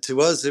loved it. And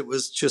to us, it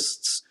was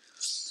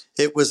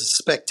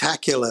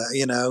spectacular,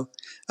 you know,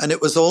 and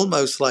it was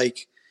almost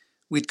like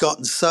we'd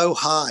gotten so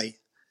high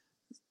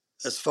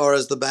as far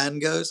as the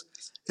band goes.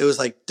 It was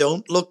like,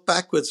 don't look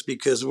backwards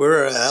because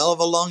we're a hell of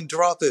a long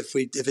drop if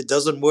it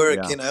doesn't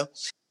work, you know.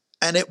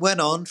 And it went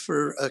on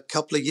for a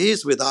couple of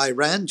years with I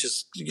Ran,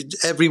 just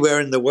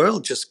everywhere in the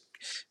world, just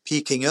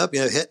peaking up,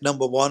 you know, hit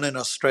number 1 in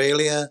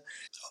Australia,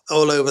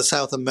 all over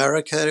South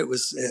America. It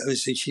was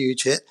a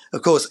huge hit.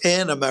 Of course,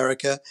 in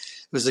America,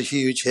 it was a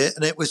huge hit.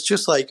 And it was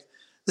just like,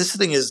 this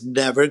thing is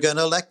never going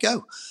to let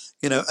go,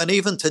 you know. And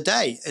even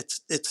today,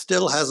 it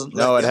still hasn't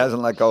let go. No, it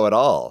hasn't let go at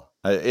all.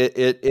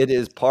 It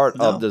is part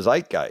of the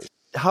zeitgeist.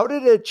 How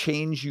did it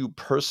change you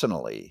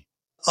personally?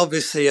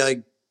 Obviously,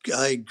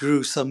 I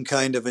grew some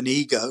kind of an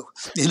ego,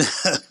 you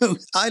know.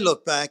 I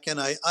look back and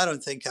I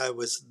don't think I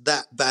was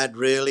that bad,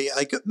 really.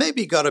 I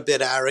maybe got a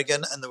bit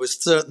arrogant, and there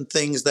was certain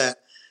things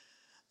that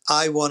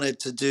I wanted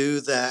to do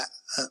that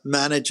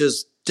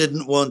managers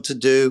didn't want to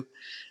do.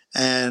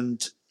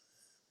 And,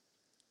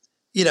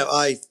 you know,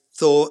 I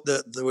thought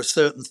that there were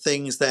certain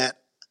things,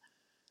 that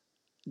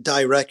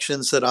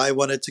directions that I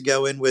wanted to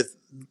go in with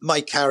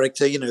my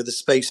character, the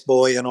space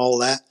boy and all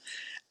that.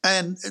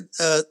 And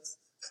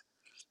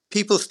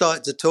people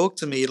started to talk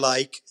to me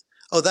like,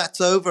 oh,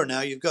 that's over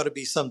now. You've got to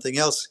be something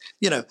else,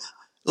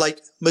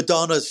 like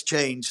Madonna's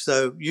changed,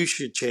 so you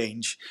should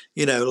change,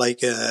 and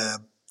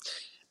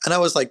I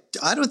was like,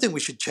 I don't think we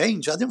should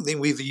change. I don't think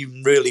we've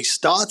even really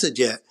started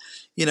yet.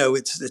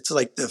 It's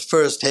like the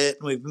first hit,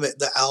 and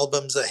the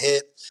album's a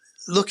hit.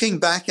 Looking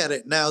back at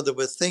it now, there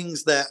were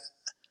things that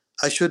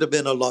I should have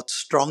been a lot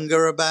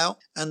stronger about,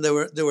 and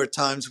there were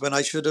times when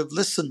I should have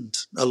listened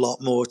a lot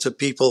more to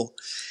people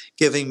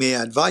giving me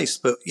advice.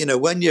 But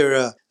when you're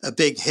a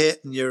big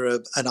hit and you're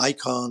an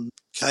icon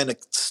kind of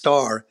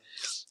star,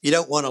 you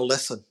don't want to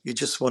listen. You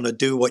just want to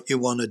do what you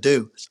want to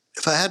do.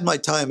 If I had my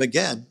time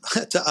again,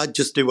 I'd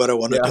just do what I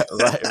want to do.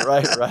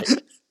 Right.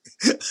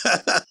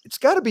 It's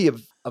got to be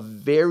a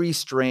very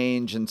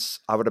strange and,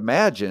 I would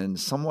imagine,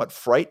 somewhat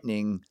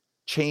frightening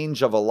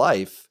change of a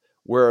life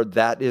where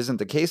that isn't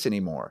the case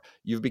anymore.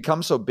 You've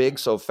become so big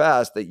so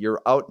fast that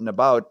you're out and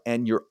about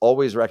and you're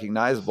always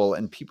recognizable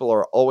and people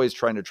are always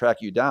trying to track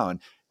you down.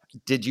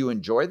 Did you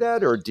enjoy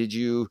that or did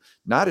you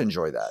not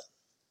enjoy that?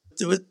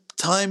 There were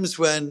times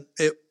when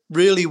it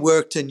really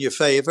worked in your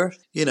favor.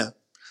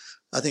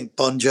 I think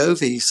Bon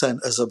Jovi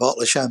sent us a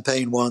bottle of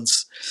champagne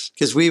once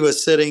because we were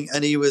sitting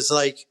and he was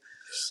like,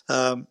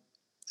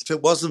 if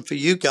it wasn't for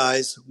you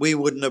guys, we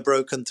wouldn't have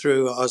broken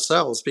through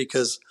ourselves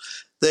because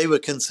they were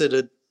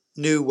considered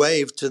new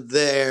wave to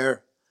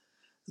their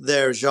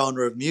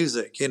genre of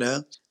music,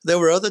 There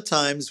were other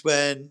times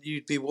when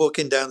you'd be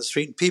walking down the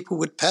street and people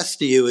would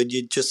pester you and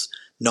you'd just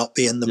not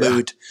be in the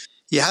mood.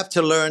 You have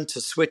to learn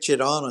to switch it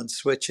on and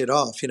switch it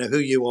off, who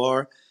you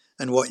are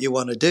and what you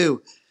want to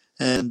do.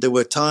 And there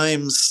were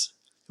times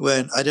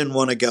when I didn't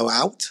want to go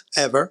out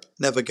ever,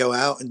 never go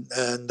out.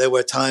 And there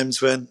were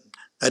times when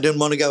I didn't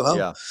want to go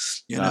home.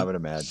 Yeah, I would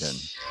imagine.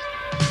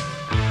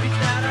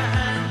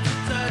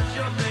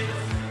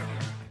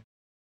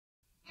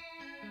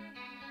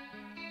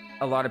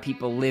 A lot of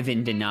people live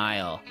in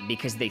denial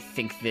because they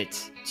think that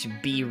to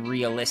be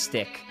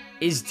realistic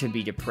is to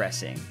be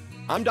depressing.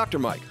 I'm Dr.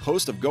 Mike,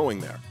 host of Going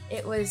There.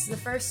 It was the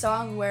first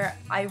song where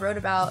I wrote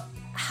about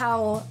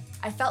how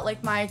I felt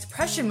like my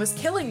depression was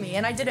killing me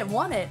and I didn't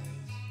want it.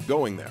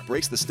 Going There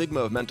breaks the stigma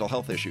of mental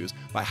health issues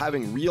by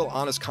having real,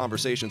 honest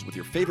conversations with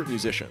your favorite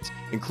musicians,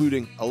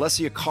 including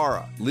Alessia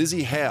Cara,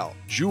 Lizzie Hale,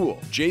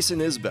 Jewel, Jason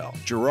Isbell,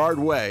 Gerard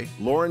Way,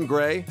 Lauren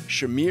Gray,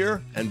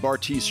 Shamir, and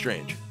Bartees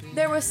Strange.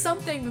 There was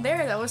something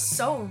there that was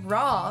so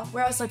raw,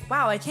 where I was like,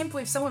 wow, I can't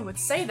believe someone would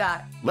say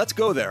that. Let's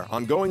go there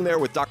on Going There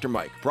with Dr.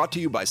 Mike, brought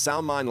to you by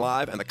Sound Mind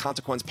Live and the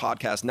Consequence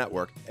Podcast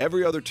Network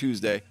every other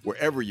Tuesday,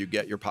 wherever you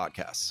get your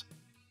podcasts.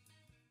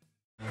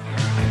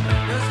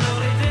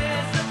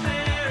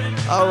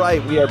 All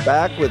right, we are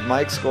back with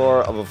Mike's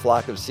score of A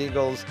Flock of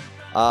Seagulls.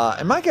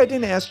 And Mike, I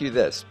didn't ask you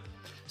this.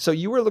 So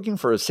you were looking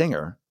for a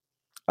singer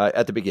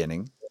at the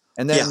beginning,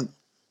 and then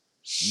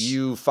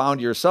you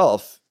found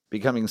yourself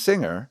becoming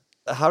singer.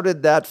 How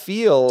did that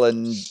feel,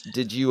 and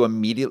did you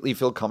immediately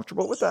feel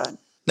comfortable with that?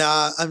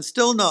 No, I'm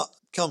still not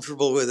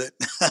comfortable with it.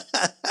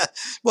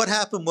 What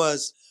happened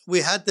was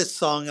we had this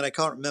song, and I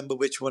can't remember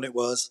which one it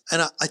was.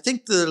 And I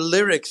think the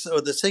lyrics or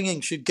the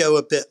singing should go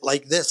a bit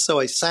like this. So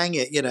I sang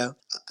it,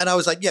 And I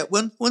was like,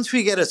 once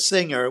we get a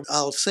singer,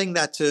 I'll sing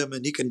that to him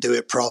and he can do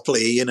it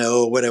properly,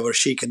 or whatever,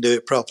 she can do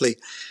it properly.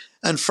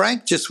 And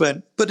Frank just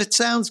went, but it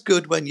sounds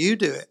good when you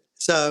do it.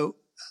 So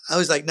I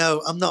was like,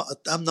 no, I'm not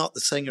the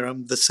singer.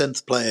 I'm the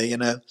synth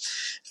player,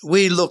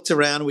 We looked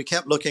around, we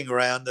kept looking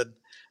around, and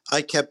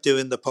I kept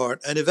doing the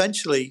part. And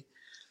eventually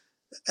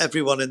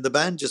everyone in the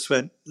band just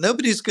went,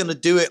 nobody's going to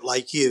do it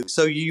like you.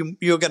 So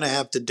you're going to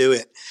have to do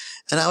it.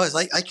 And I was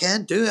like, I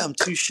can't do it. I'm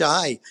too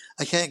shy.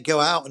 I can't go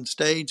out on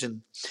stage,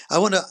 and I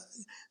want to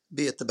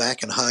be at the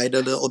back and hide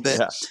a little bit.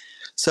 Yeah.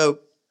 So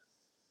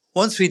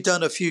once we'd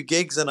done a few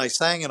gigs and I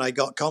sang and I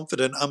got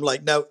confident, I'm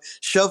like, no,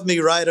 shove me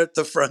right at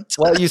the front.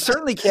 Well, you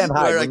certainly can't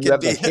hide when you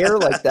have the hair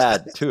like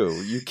that too.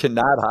 You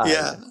cannot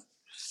hide.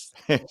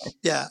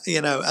 Yeah.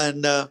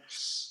 And I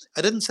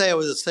didn't say I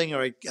was a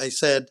singer. I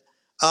said,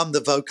 I'm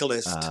the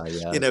vocalist,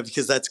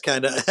 because that's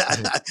kind of,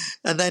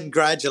 and then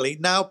gradually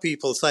now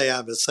people say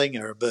I'm a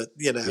singer, but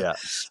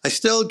I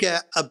still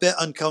get a bit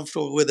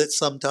uncomfortable with it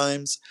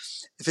sometimes.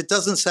 If it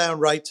doesn't sound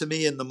right to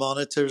me in the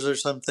monitors or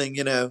something,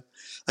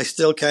 I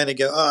still kind of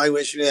go, oh, I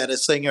wish we had a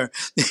singer,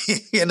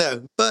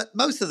 but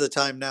most of the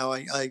time now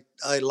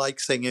I like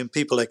singing.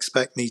 People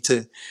expect me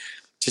to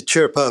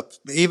chirp up.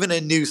 Even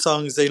in new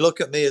songs, they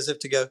look at me as if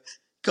to go,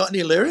 got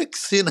any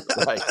lyrics?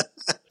 Right.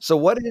 So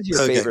what is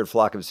your favorite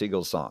Flock of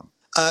Seagulls song?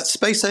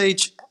 Space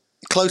Age,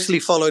 closely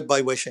followed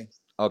by Wishing.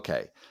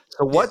 Okay.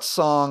 So what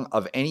song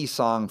of any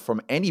song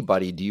from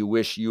anybody do you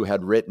wish you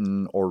had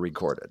written or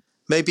recorded?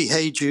 Maybe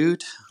Hey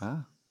Jude,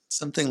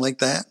 something like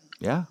that.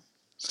 Yeah.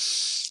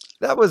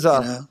 That was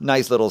a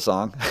nice little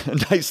song, a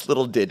nice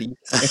little ditty.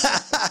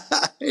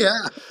 Yeah.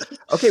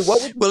 Okay.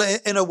 What would well,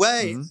 in a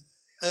way,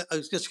 I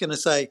was just going to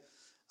say,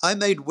 I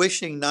made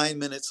Wishing 9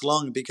 minutes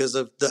long because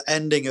of the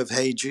ending of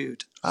Hey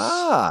Jude.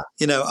 Ah.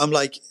 I'm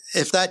like,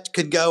 if that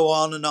could go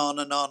on and on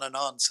and on and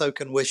on, so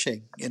can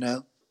Wishing.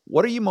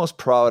 What are you most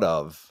proud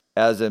of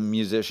as a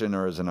musician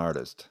or as an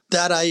artist?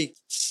 That I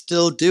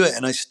still do it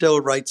and I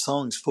still write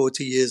songs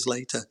 40 years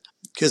later.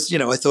 Because,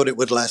 I thought it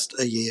would last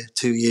a year,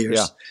 2 years.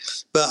 Yeah.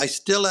 But I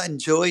still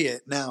enjoy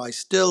it now. I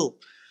still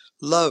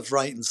love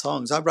writing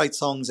songs. I write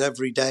songs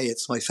every day.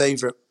 It's my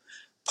favorite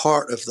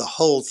part of the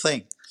whole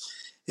thing.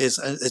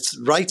 It's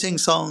writing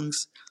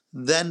songs,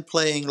 then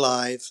playing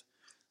live,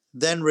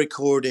 then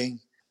recording.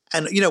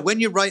 And,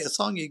 when you write a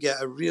song, you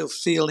get a real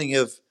feeling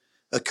of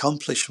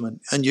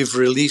accomplishment and you've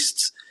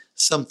released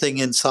something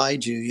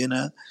inside you,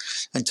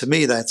 And to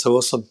me, that's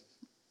awesome.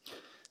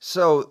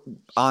 So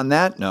on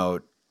that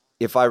note,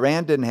 if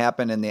Iran didn't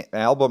happen and the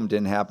album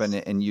didn't happen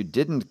and you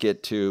didn't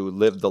get to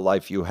live the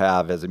life you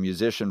have as a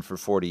musician for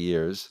 40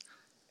 years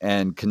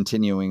and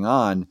continuing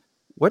on,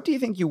 what do you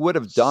think you would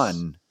have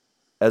done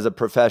as a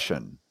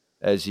profession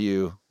as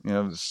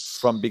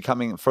from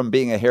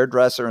being a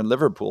hairdresser in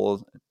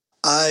Liverpool?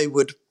 I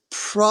would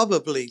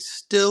probably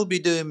still be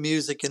doing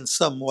music in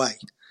some way.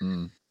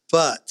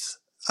 But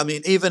I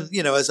mean, even,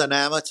 as an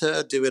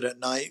amateur, do it at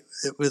night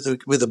with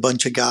a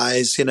bunch of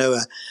guys,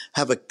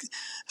 have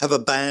a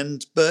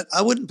band. But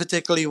I wouldn't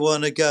particularly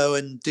want to go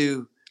and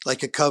do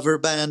like a cover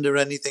band or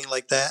anything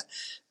like that,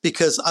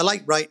 because I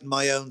like writing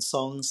my own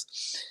songs.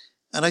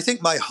 And I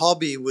think my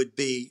hobby would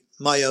be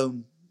my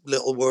own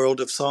little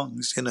world of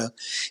songs,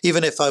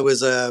 even if I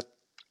was a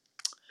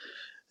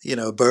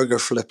burger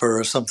flipper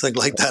or something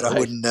like that, Right. I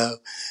wouldn't know.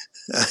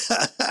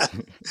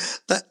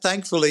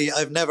 Thankfully,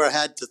 I've never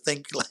had to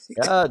think like,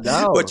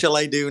 no. what shall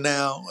I do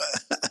now?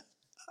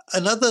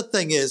 Another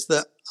thing is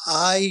that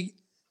I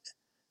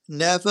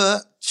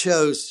never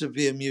chose to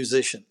be a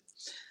musician.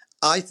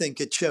 I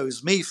think it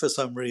chose me for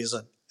some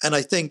reason. And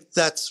I think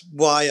that's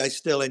why I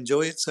still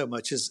enjoy it so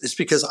much is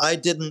because I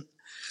didn't,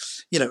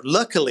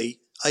 luckily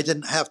I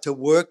didn't have to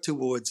work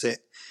towards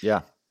it.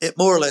 Yeah. It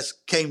more or less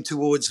came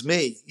towards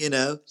me,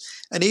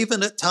 And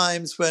even at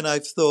times when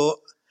I've thought,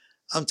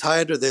 I'm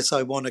tired of this,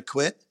 I want to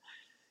quit,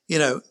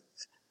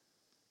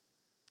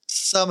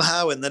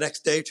 somehow in the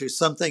next day or two,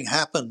 something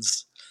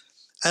happens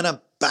and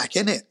I'm back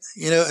in it.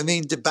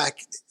 Back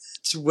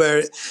to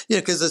where,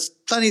 because there's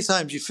plenty of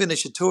times you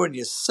finish a tour and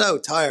you're so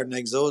tired and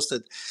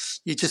exhausted.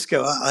 You just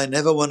go, I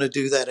never want to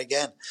do that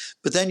again.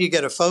 But then you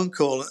get a phone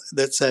call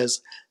that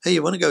says, hey,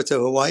 you want to go to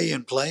Hawaii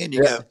and play? And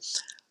you go,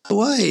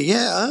 Hawaii,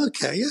 yeah,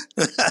 okay,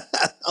 yeah,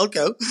 I'll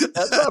go.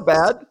 That's not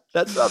bad.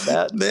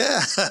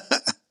 Yeah.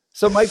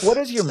 So, Mike, what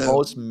is your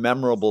most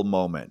memorable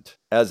moment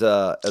as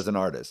an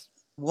artist?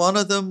 One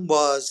of them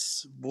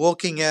was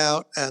walking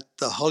out at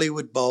the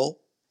Hollywood Bowl.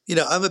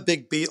 I'm a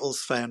big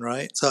Beatles fan,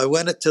 right? So I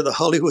went to the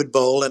Hollywood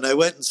Bowl and I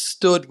went and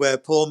stood where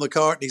Paul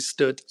McCartney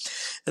stood.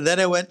 And then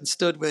I went and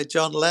stood where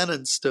John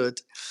Lennon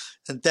stood.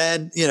 And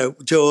then,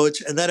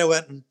 George. And then I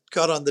went and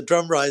got on the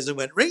drum rise and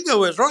went, Ringo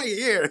was right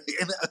here,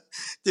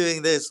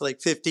 doing this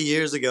like 50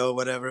 years ago, or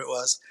whatever it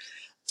was.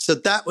 So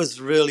that was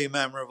really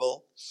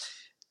memorable.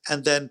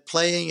 And then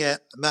playing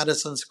at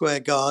Madison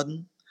Square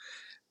Garden,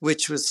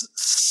 which was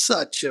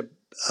such a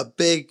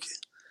big,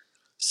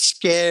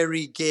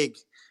 scary gig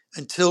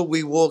until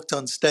we walked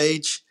on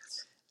stage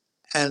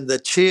and the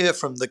cheer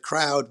from the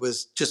crowd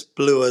just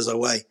blew us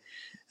away.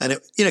 And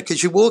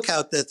because you walk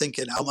out there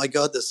thinking, oh my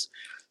God, there's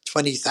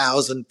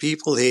 20,000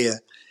 people here.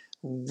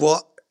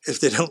 What if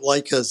they don't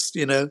like us,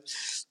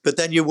 But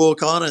then you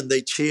walk on and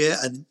they cheer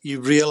and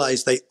you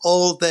realize they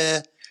all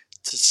there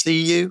to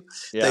see you.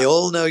 Yeah. They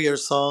all know your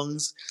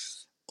songs.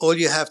 All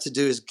you have to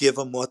do is give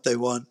them what they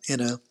want,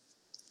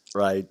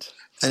 Right.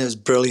 And it was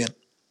brilliant.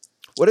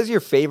 What is your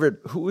favorite,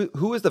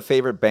 who is the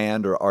favorite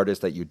band or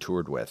artist that you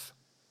toured with?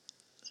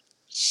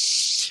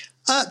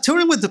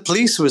 Touring with the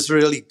Police was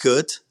really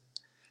good.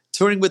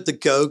 Touring with the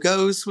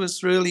Go-Go's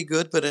was really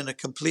good, but in a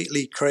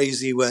completely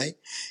crazy way,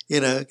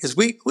 because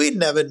we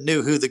never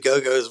knew who the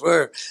Go-Go's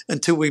were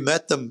until we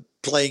met them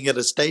playing at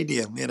a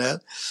stadium, And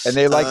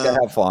they like to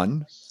have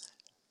fun.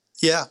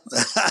 Yeah,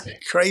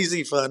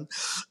 crazy fun.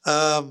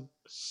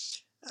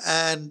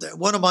 And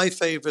one of my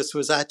favorites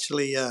was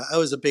actually, I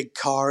was a big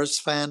Cars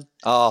fan.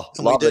 Oh,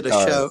 and love we did the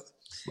Cars. a show.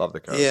 Love the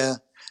Cars. Yeah.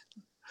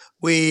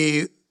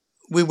 We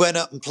went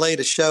up and played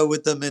a show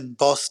with them in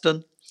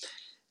Boston,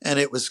 and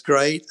it was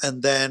great.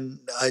 And then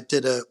I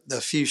did a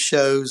few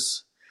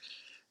shows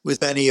with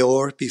Benny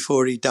Orr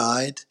before he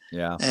died.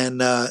 Yeah.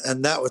 And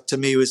that to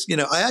me was,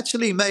 I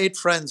actually made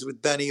friends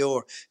with Benny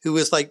Orr, who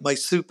was like my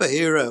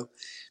superhero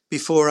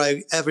before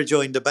I ever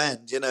joined a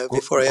band,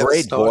 before I ever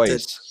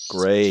started.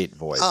 Great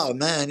voice. Oh,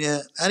 man,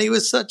 yeah. And he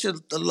was such a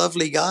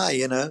lovely guy,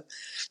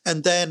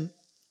 And then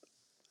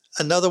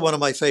another one of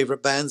my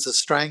favorite bands, the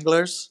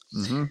Stranglers,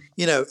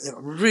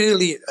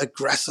 really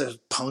aggressive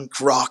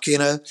punk rock,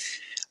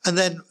 And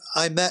then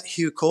I met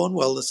Hugh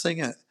Cornwell, the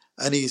singer,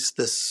 and he's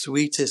the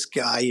sweetest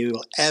guy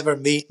you'll ever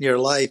meet in your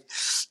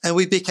life. And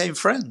we became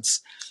friends.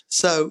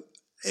 So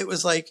it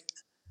was like,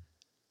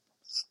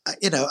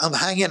 I'm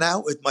hanging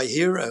out with my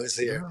heroes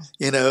here,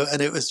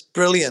 and it was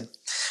brilliant.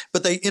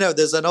 But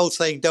there's an old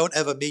saying, don't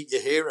ever meet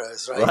your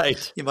heroes, right?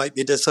 Right. You might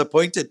be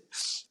disappointed.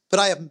 But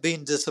I haven't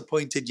been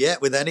disappointed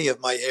yet with any of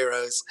my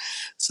heroes.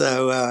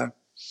 So,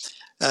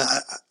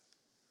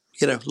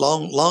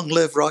 long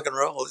live rock and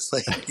roll. It's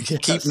like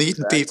keep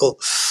meeting people.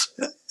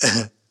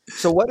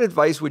 So what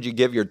advice would you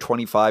give your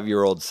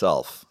 25-year-old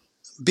self?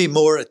 Be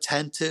more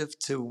attentive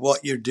to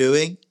what you're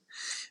doing.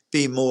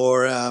 Be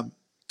more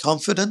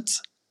confident.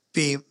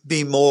 Be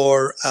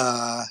more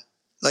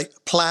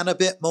plan a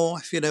bit more,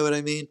 if you know what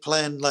I mean.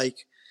 Plan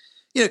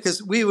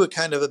because we were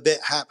kind of a bit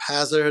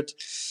haphazard.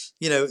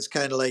 It's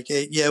kind of like,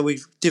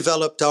 we've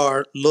developed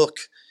our look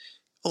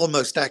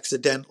almost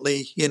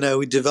accidentally.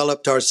 We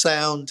developed our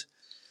sound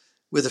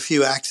with a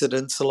few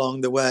accidents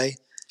along the way.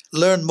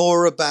 Learn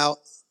more about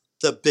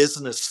the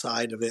business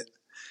side of it.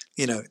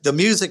 The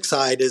music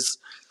side is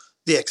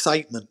the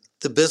excitement.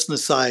 The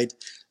business side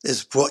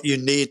is what you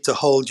need to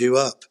hold you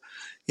up,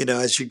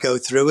 as you go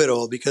through it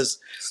all, because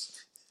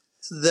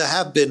there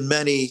have been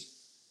many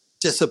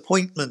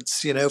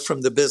disappointments,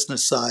 from the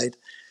business side,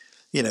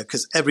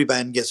 because every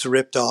band gets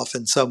ripped off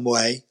in some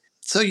way.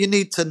 So you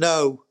need to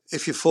know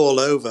if you fall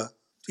over,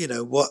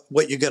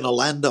 what you're going to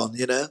land on,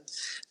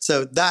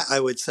 So that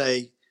I would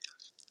say,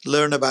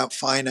 learn about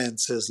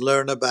finances,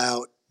 learn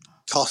about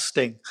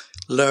costing,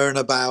 learn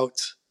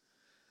about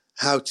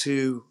how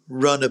to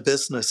run a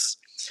business.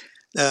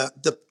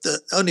 The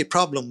only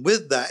problem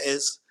with that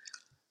is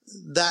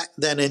that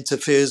then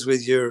interferes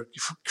with your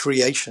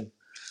creation,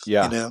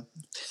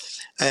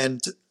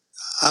 and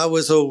I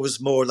was always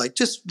more like,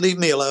 just leave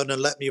me alone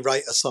and let me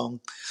write a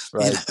song,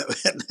 right.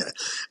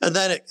 and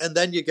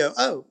then you go,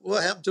 oh,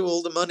 what happened to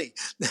all the money,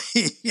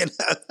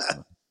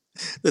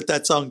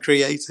 that song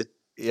created?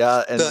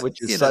 Yeah, and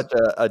which is such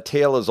a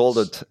tale as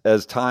old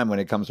as time when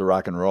it comes to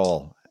rock and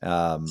roll.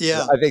 I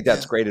think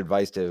that's great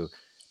advice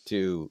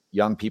to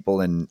young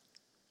people in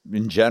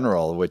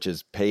general, which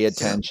is pay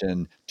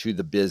attention to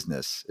the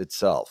business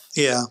itself.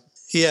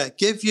 Yeah.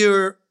 Give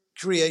your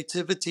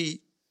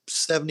creativity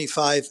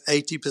 75,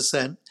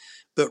 80%,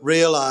 but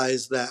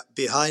realize that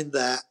behind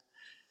that,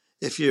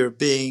 if you're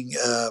being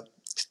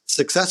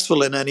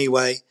successful in any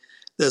way,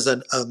 there's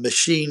a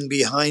machine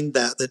behind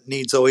that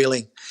needs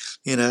oiling,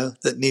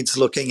 that needs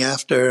looking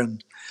after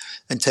and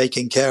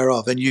taking care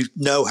of. And you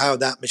know how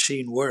that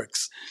machine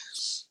works.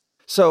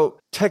 So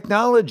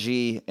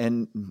technology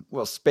and,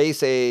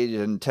 space age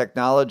and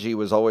technology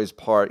was always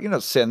part,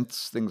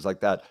 synths, things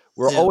like that,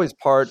 were always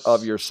part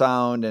of your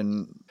sound.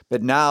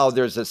 But now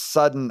there's a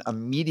sudden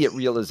immediate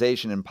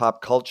realization in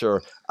pop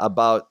culture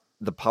about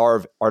the power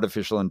of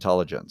artificial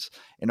intelligence.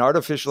 In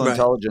artificial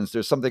intelligence,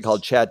 there's something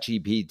called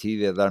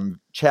ChatGPT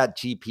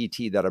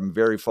that I'm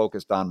very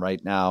focused on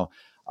right now,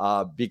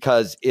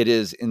 because it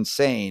is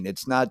insane.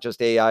 It's not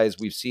just AI as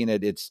we've seen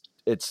it.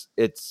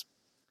 It's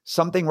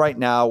something right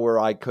now where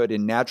I could,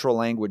 in natural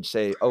language,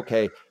 say,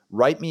 okay,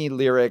 write me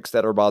lyrics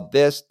that are about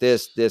this,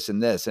 this, this,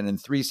 and this. And in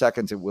 3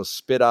 seconds, it will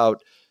spit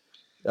out,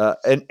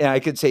 and I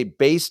could say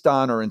based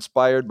on or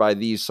inspired by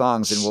these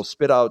songs, and we'll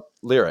spit out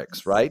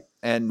lyrics, right?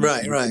 And you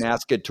can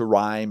ask it to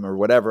rhyme or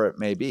whatever it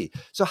may be.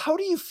 So how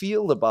do you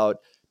feel about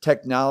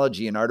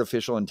technology and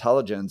artificial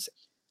intelligence?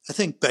 I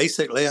think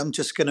basically I'm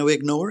just going to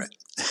ignore it,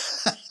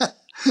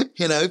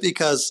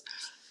 because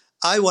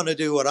I want to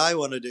do what I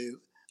want to do.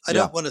 I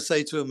don't want to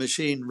say to a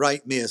machine,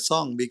 write me a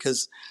song,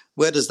 because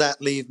where does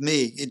that leave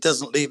me? It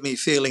doesn't leave me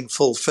feeling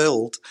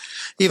fulfilled,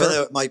 even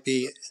though it might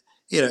be,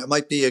 it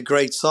might be a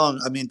great song.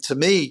 I mean, to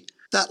me,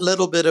 that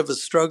little bit of a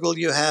struggle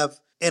you have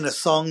in a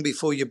song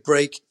before you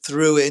break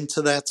through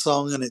into that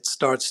song and it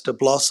starts to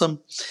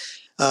blossom,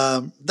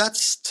 to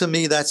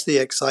me, that's the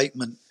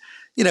excitement.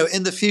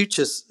 In the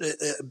future,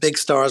 big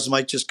stars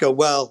might just go,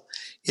 well,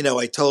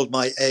 I told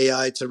my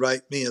AI to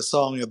write me a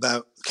song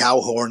about cow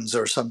horns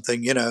or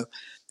something,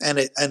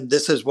 and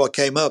this is what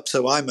came up.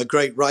 So I'm a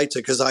great writer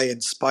because I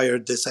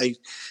inspired this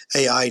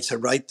AI to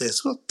write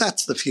this. Well,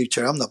 that's the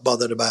future. I'm not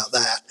bothered about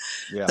that.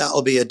 Yeah.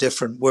 That'll be a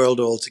different world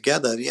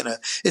altogether.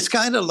 It's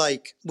kind of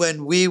like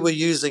when we were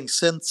using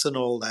synths and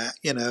all that,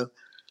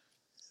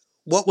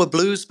 what were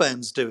blues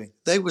bands doing?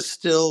 They were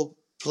still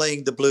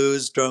playing the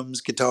blues, drums,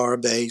 guitar,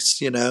 bass,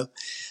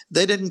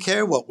 They didn't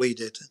care what we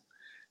did.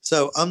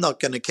 So I'm not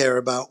going to care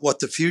about what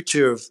the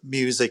future of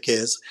music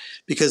is,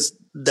 because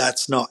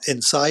that's not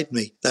inside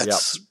me.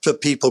 That's for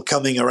people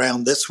coming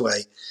around this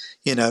way.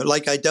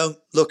 Like I don't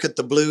look at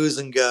the blues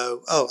and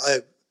go, oh, I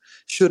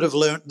should have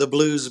learned the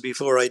blues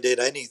before I did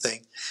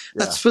anything.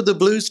 Yeah. That's for the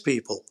blues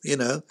people,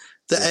 The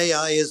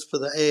AI is for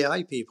the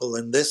AI people,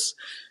 and this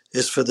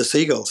is for the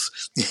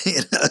Seagulls,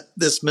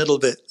 this middle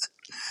bit.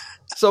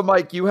 So,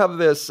 Mike, you have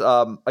this,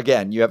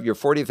 again, you have your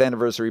 40th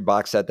anniversary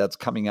box set that's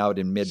coming out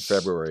in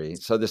mid-February.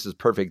 So this is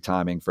perfect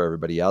timing for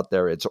everybody out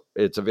there.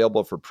 It's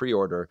available for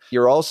pre-order.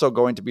 You're also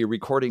going to be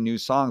recording new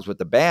songs with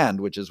the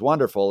band, which is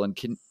wonderful, and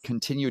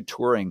continue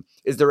touring.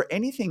 Is there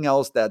anything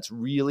else that's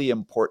really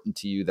important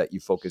to you that you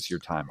focus your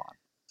time on?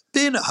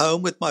 Being at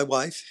home with my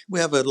wife. We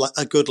have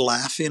a good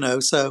laugh,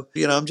 So,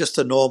 I'm just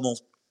a normal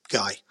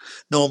guy,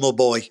 normal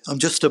boy. I'm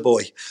just a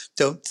boy.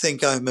 Don't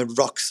think I'm a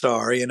rock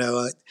star,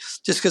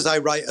 just because I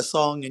write a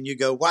song and you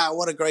go, wow,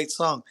 what a great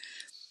song.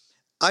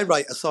 I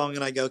write a song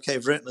and I go, okay,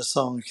 I've written a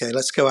song. Okay,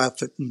 let's go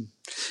out and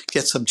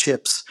get some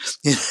chips.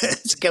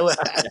 Let's go out.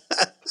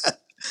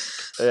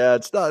 Yeah,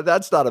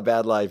 that's not a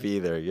bad life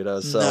either,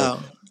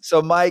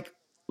 So Mike,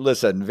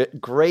 listen,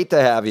 great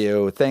to have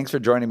you. Thanks for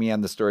joining me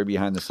on The Story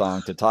Behind the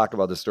Song to talk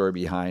about the story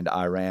behind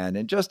Iran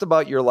and just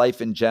about your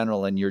life in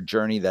general and your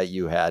journey that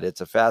you had.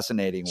 It's a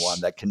fascinating one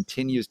that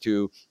continues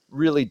to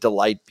really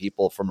delight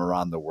people from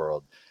around the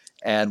world.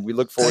 And we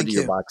look forward to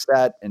your box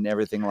set and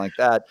everything like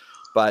that.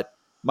 But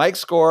Mike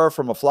Score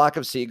from A Flock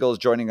of Seagulls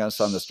joining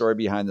us on The Story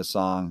Behind the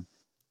Song.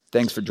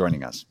 Thanks for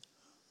joining us.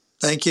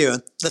 Thank you.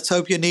 Let's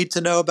hope you need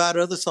to know about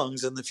other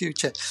songs in the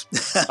future.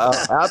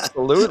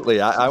 Absolutely.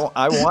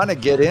 I want to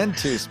get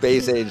into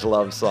Space Age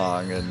Love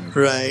Song and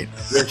right.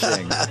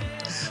 Wishing.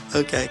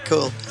 Okay,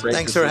 cool.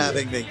 Thanks for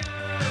having me.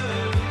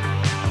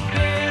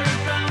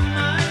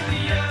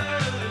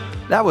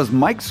 That was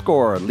Mike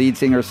Score, lead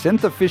singer,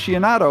 synth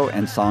aficionado,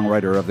 and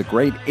songwriter of the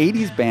great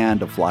 80s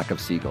band A Flock of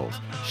Seagulls,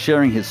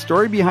 sharing his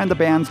story behind the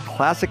band's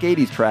classic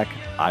 80s track,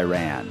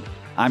 Iran.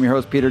 I'm your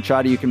host, Peter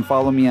Chadi. You can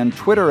follow me on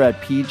Twitter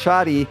at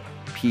pchadi,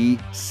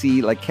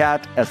 P-C like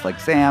cat, S like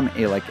Sam,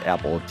 A like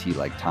apple, T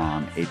like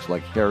Tom, H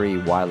like Harry,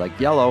 Y like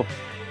yellow,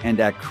 and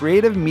at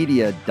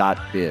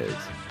creativemedia.biz.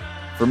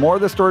 For more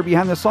of the story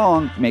behind the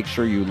song, make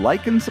sure you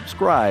like and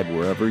subscribe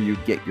wherever you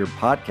get your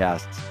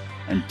podcasts,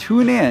 and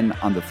tune in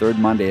on the third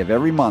Monday of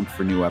every month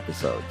for new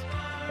episodes.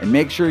 And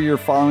make sure you're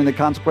following the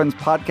Consequence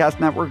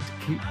Podcast Network to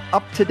keep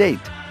up to date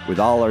with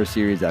all our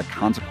series at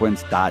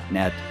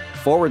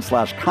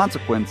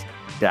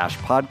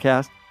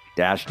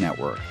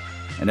consequence.net/consequence-podcast-network.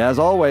 And as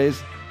always,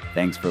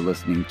 thanks for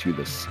listening to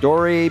The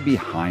Story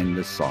Behind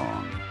the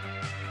Song.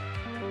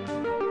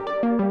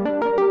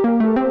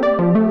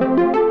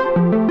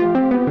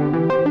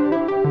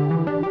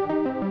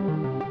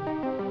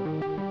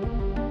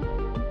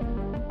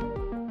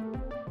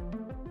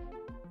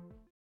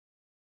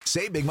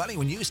 Save big money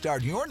when you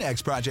start your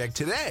next project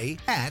today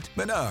at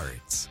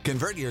Menards.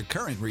 Convert your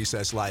current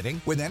recessed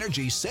lighting with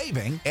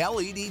energy-saving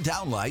LED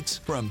downlights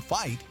from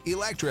Fight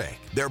Electric.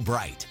 They're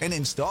bright and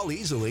install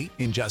easily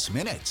in just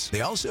minutes.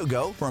 They also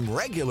go from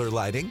regular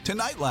lighting to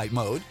nightlight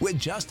mode with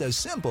just a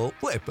simple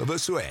flip of a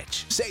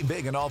switch. Save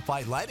big on all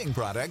Fight lighting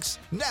products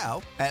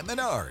now at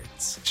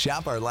Menards.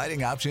 Shop our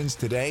lighting options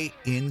today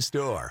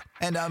in-store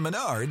and on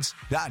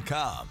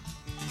Menards.com.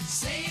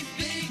 Save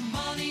big.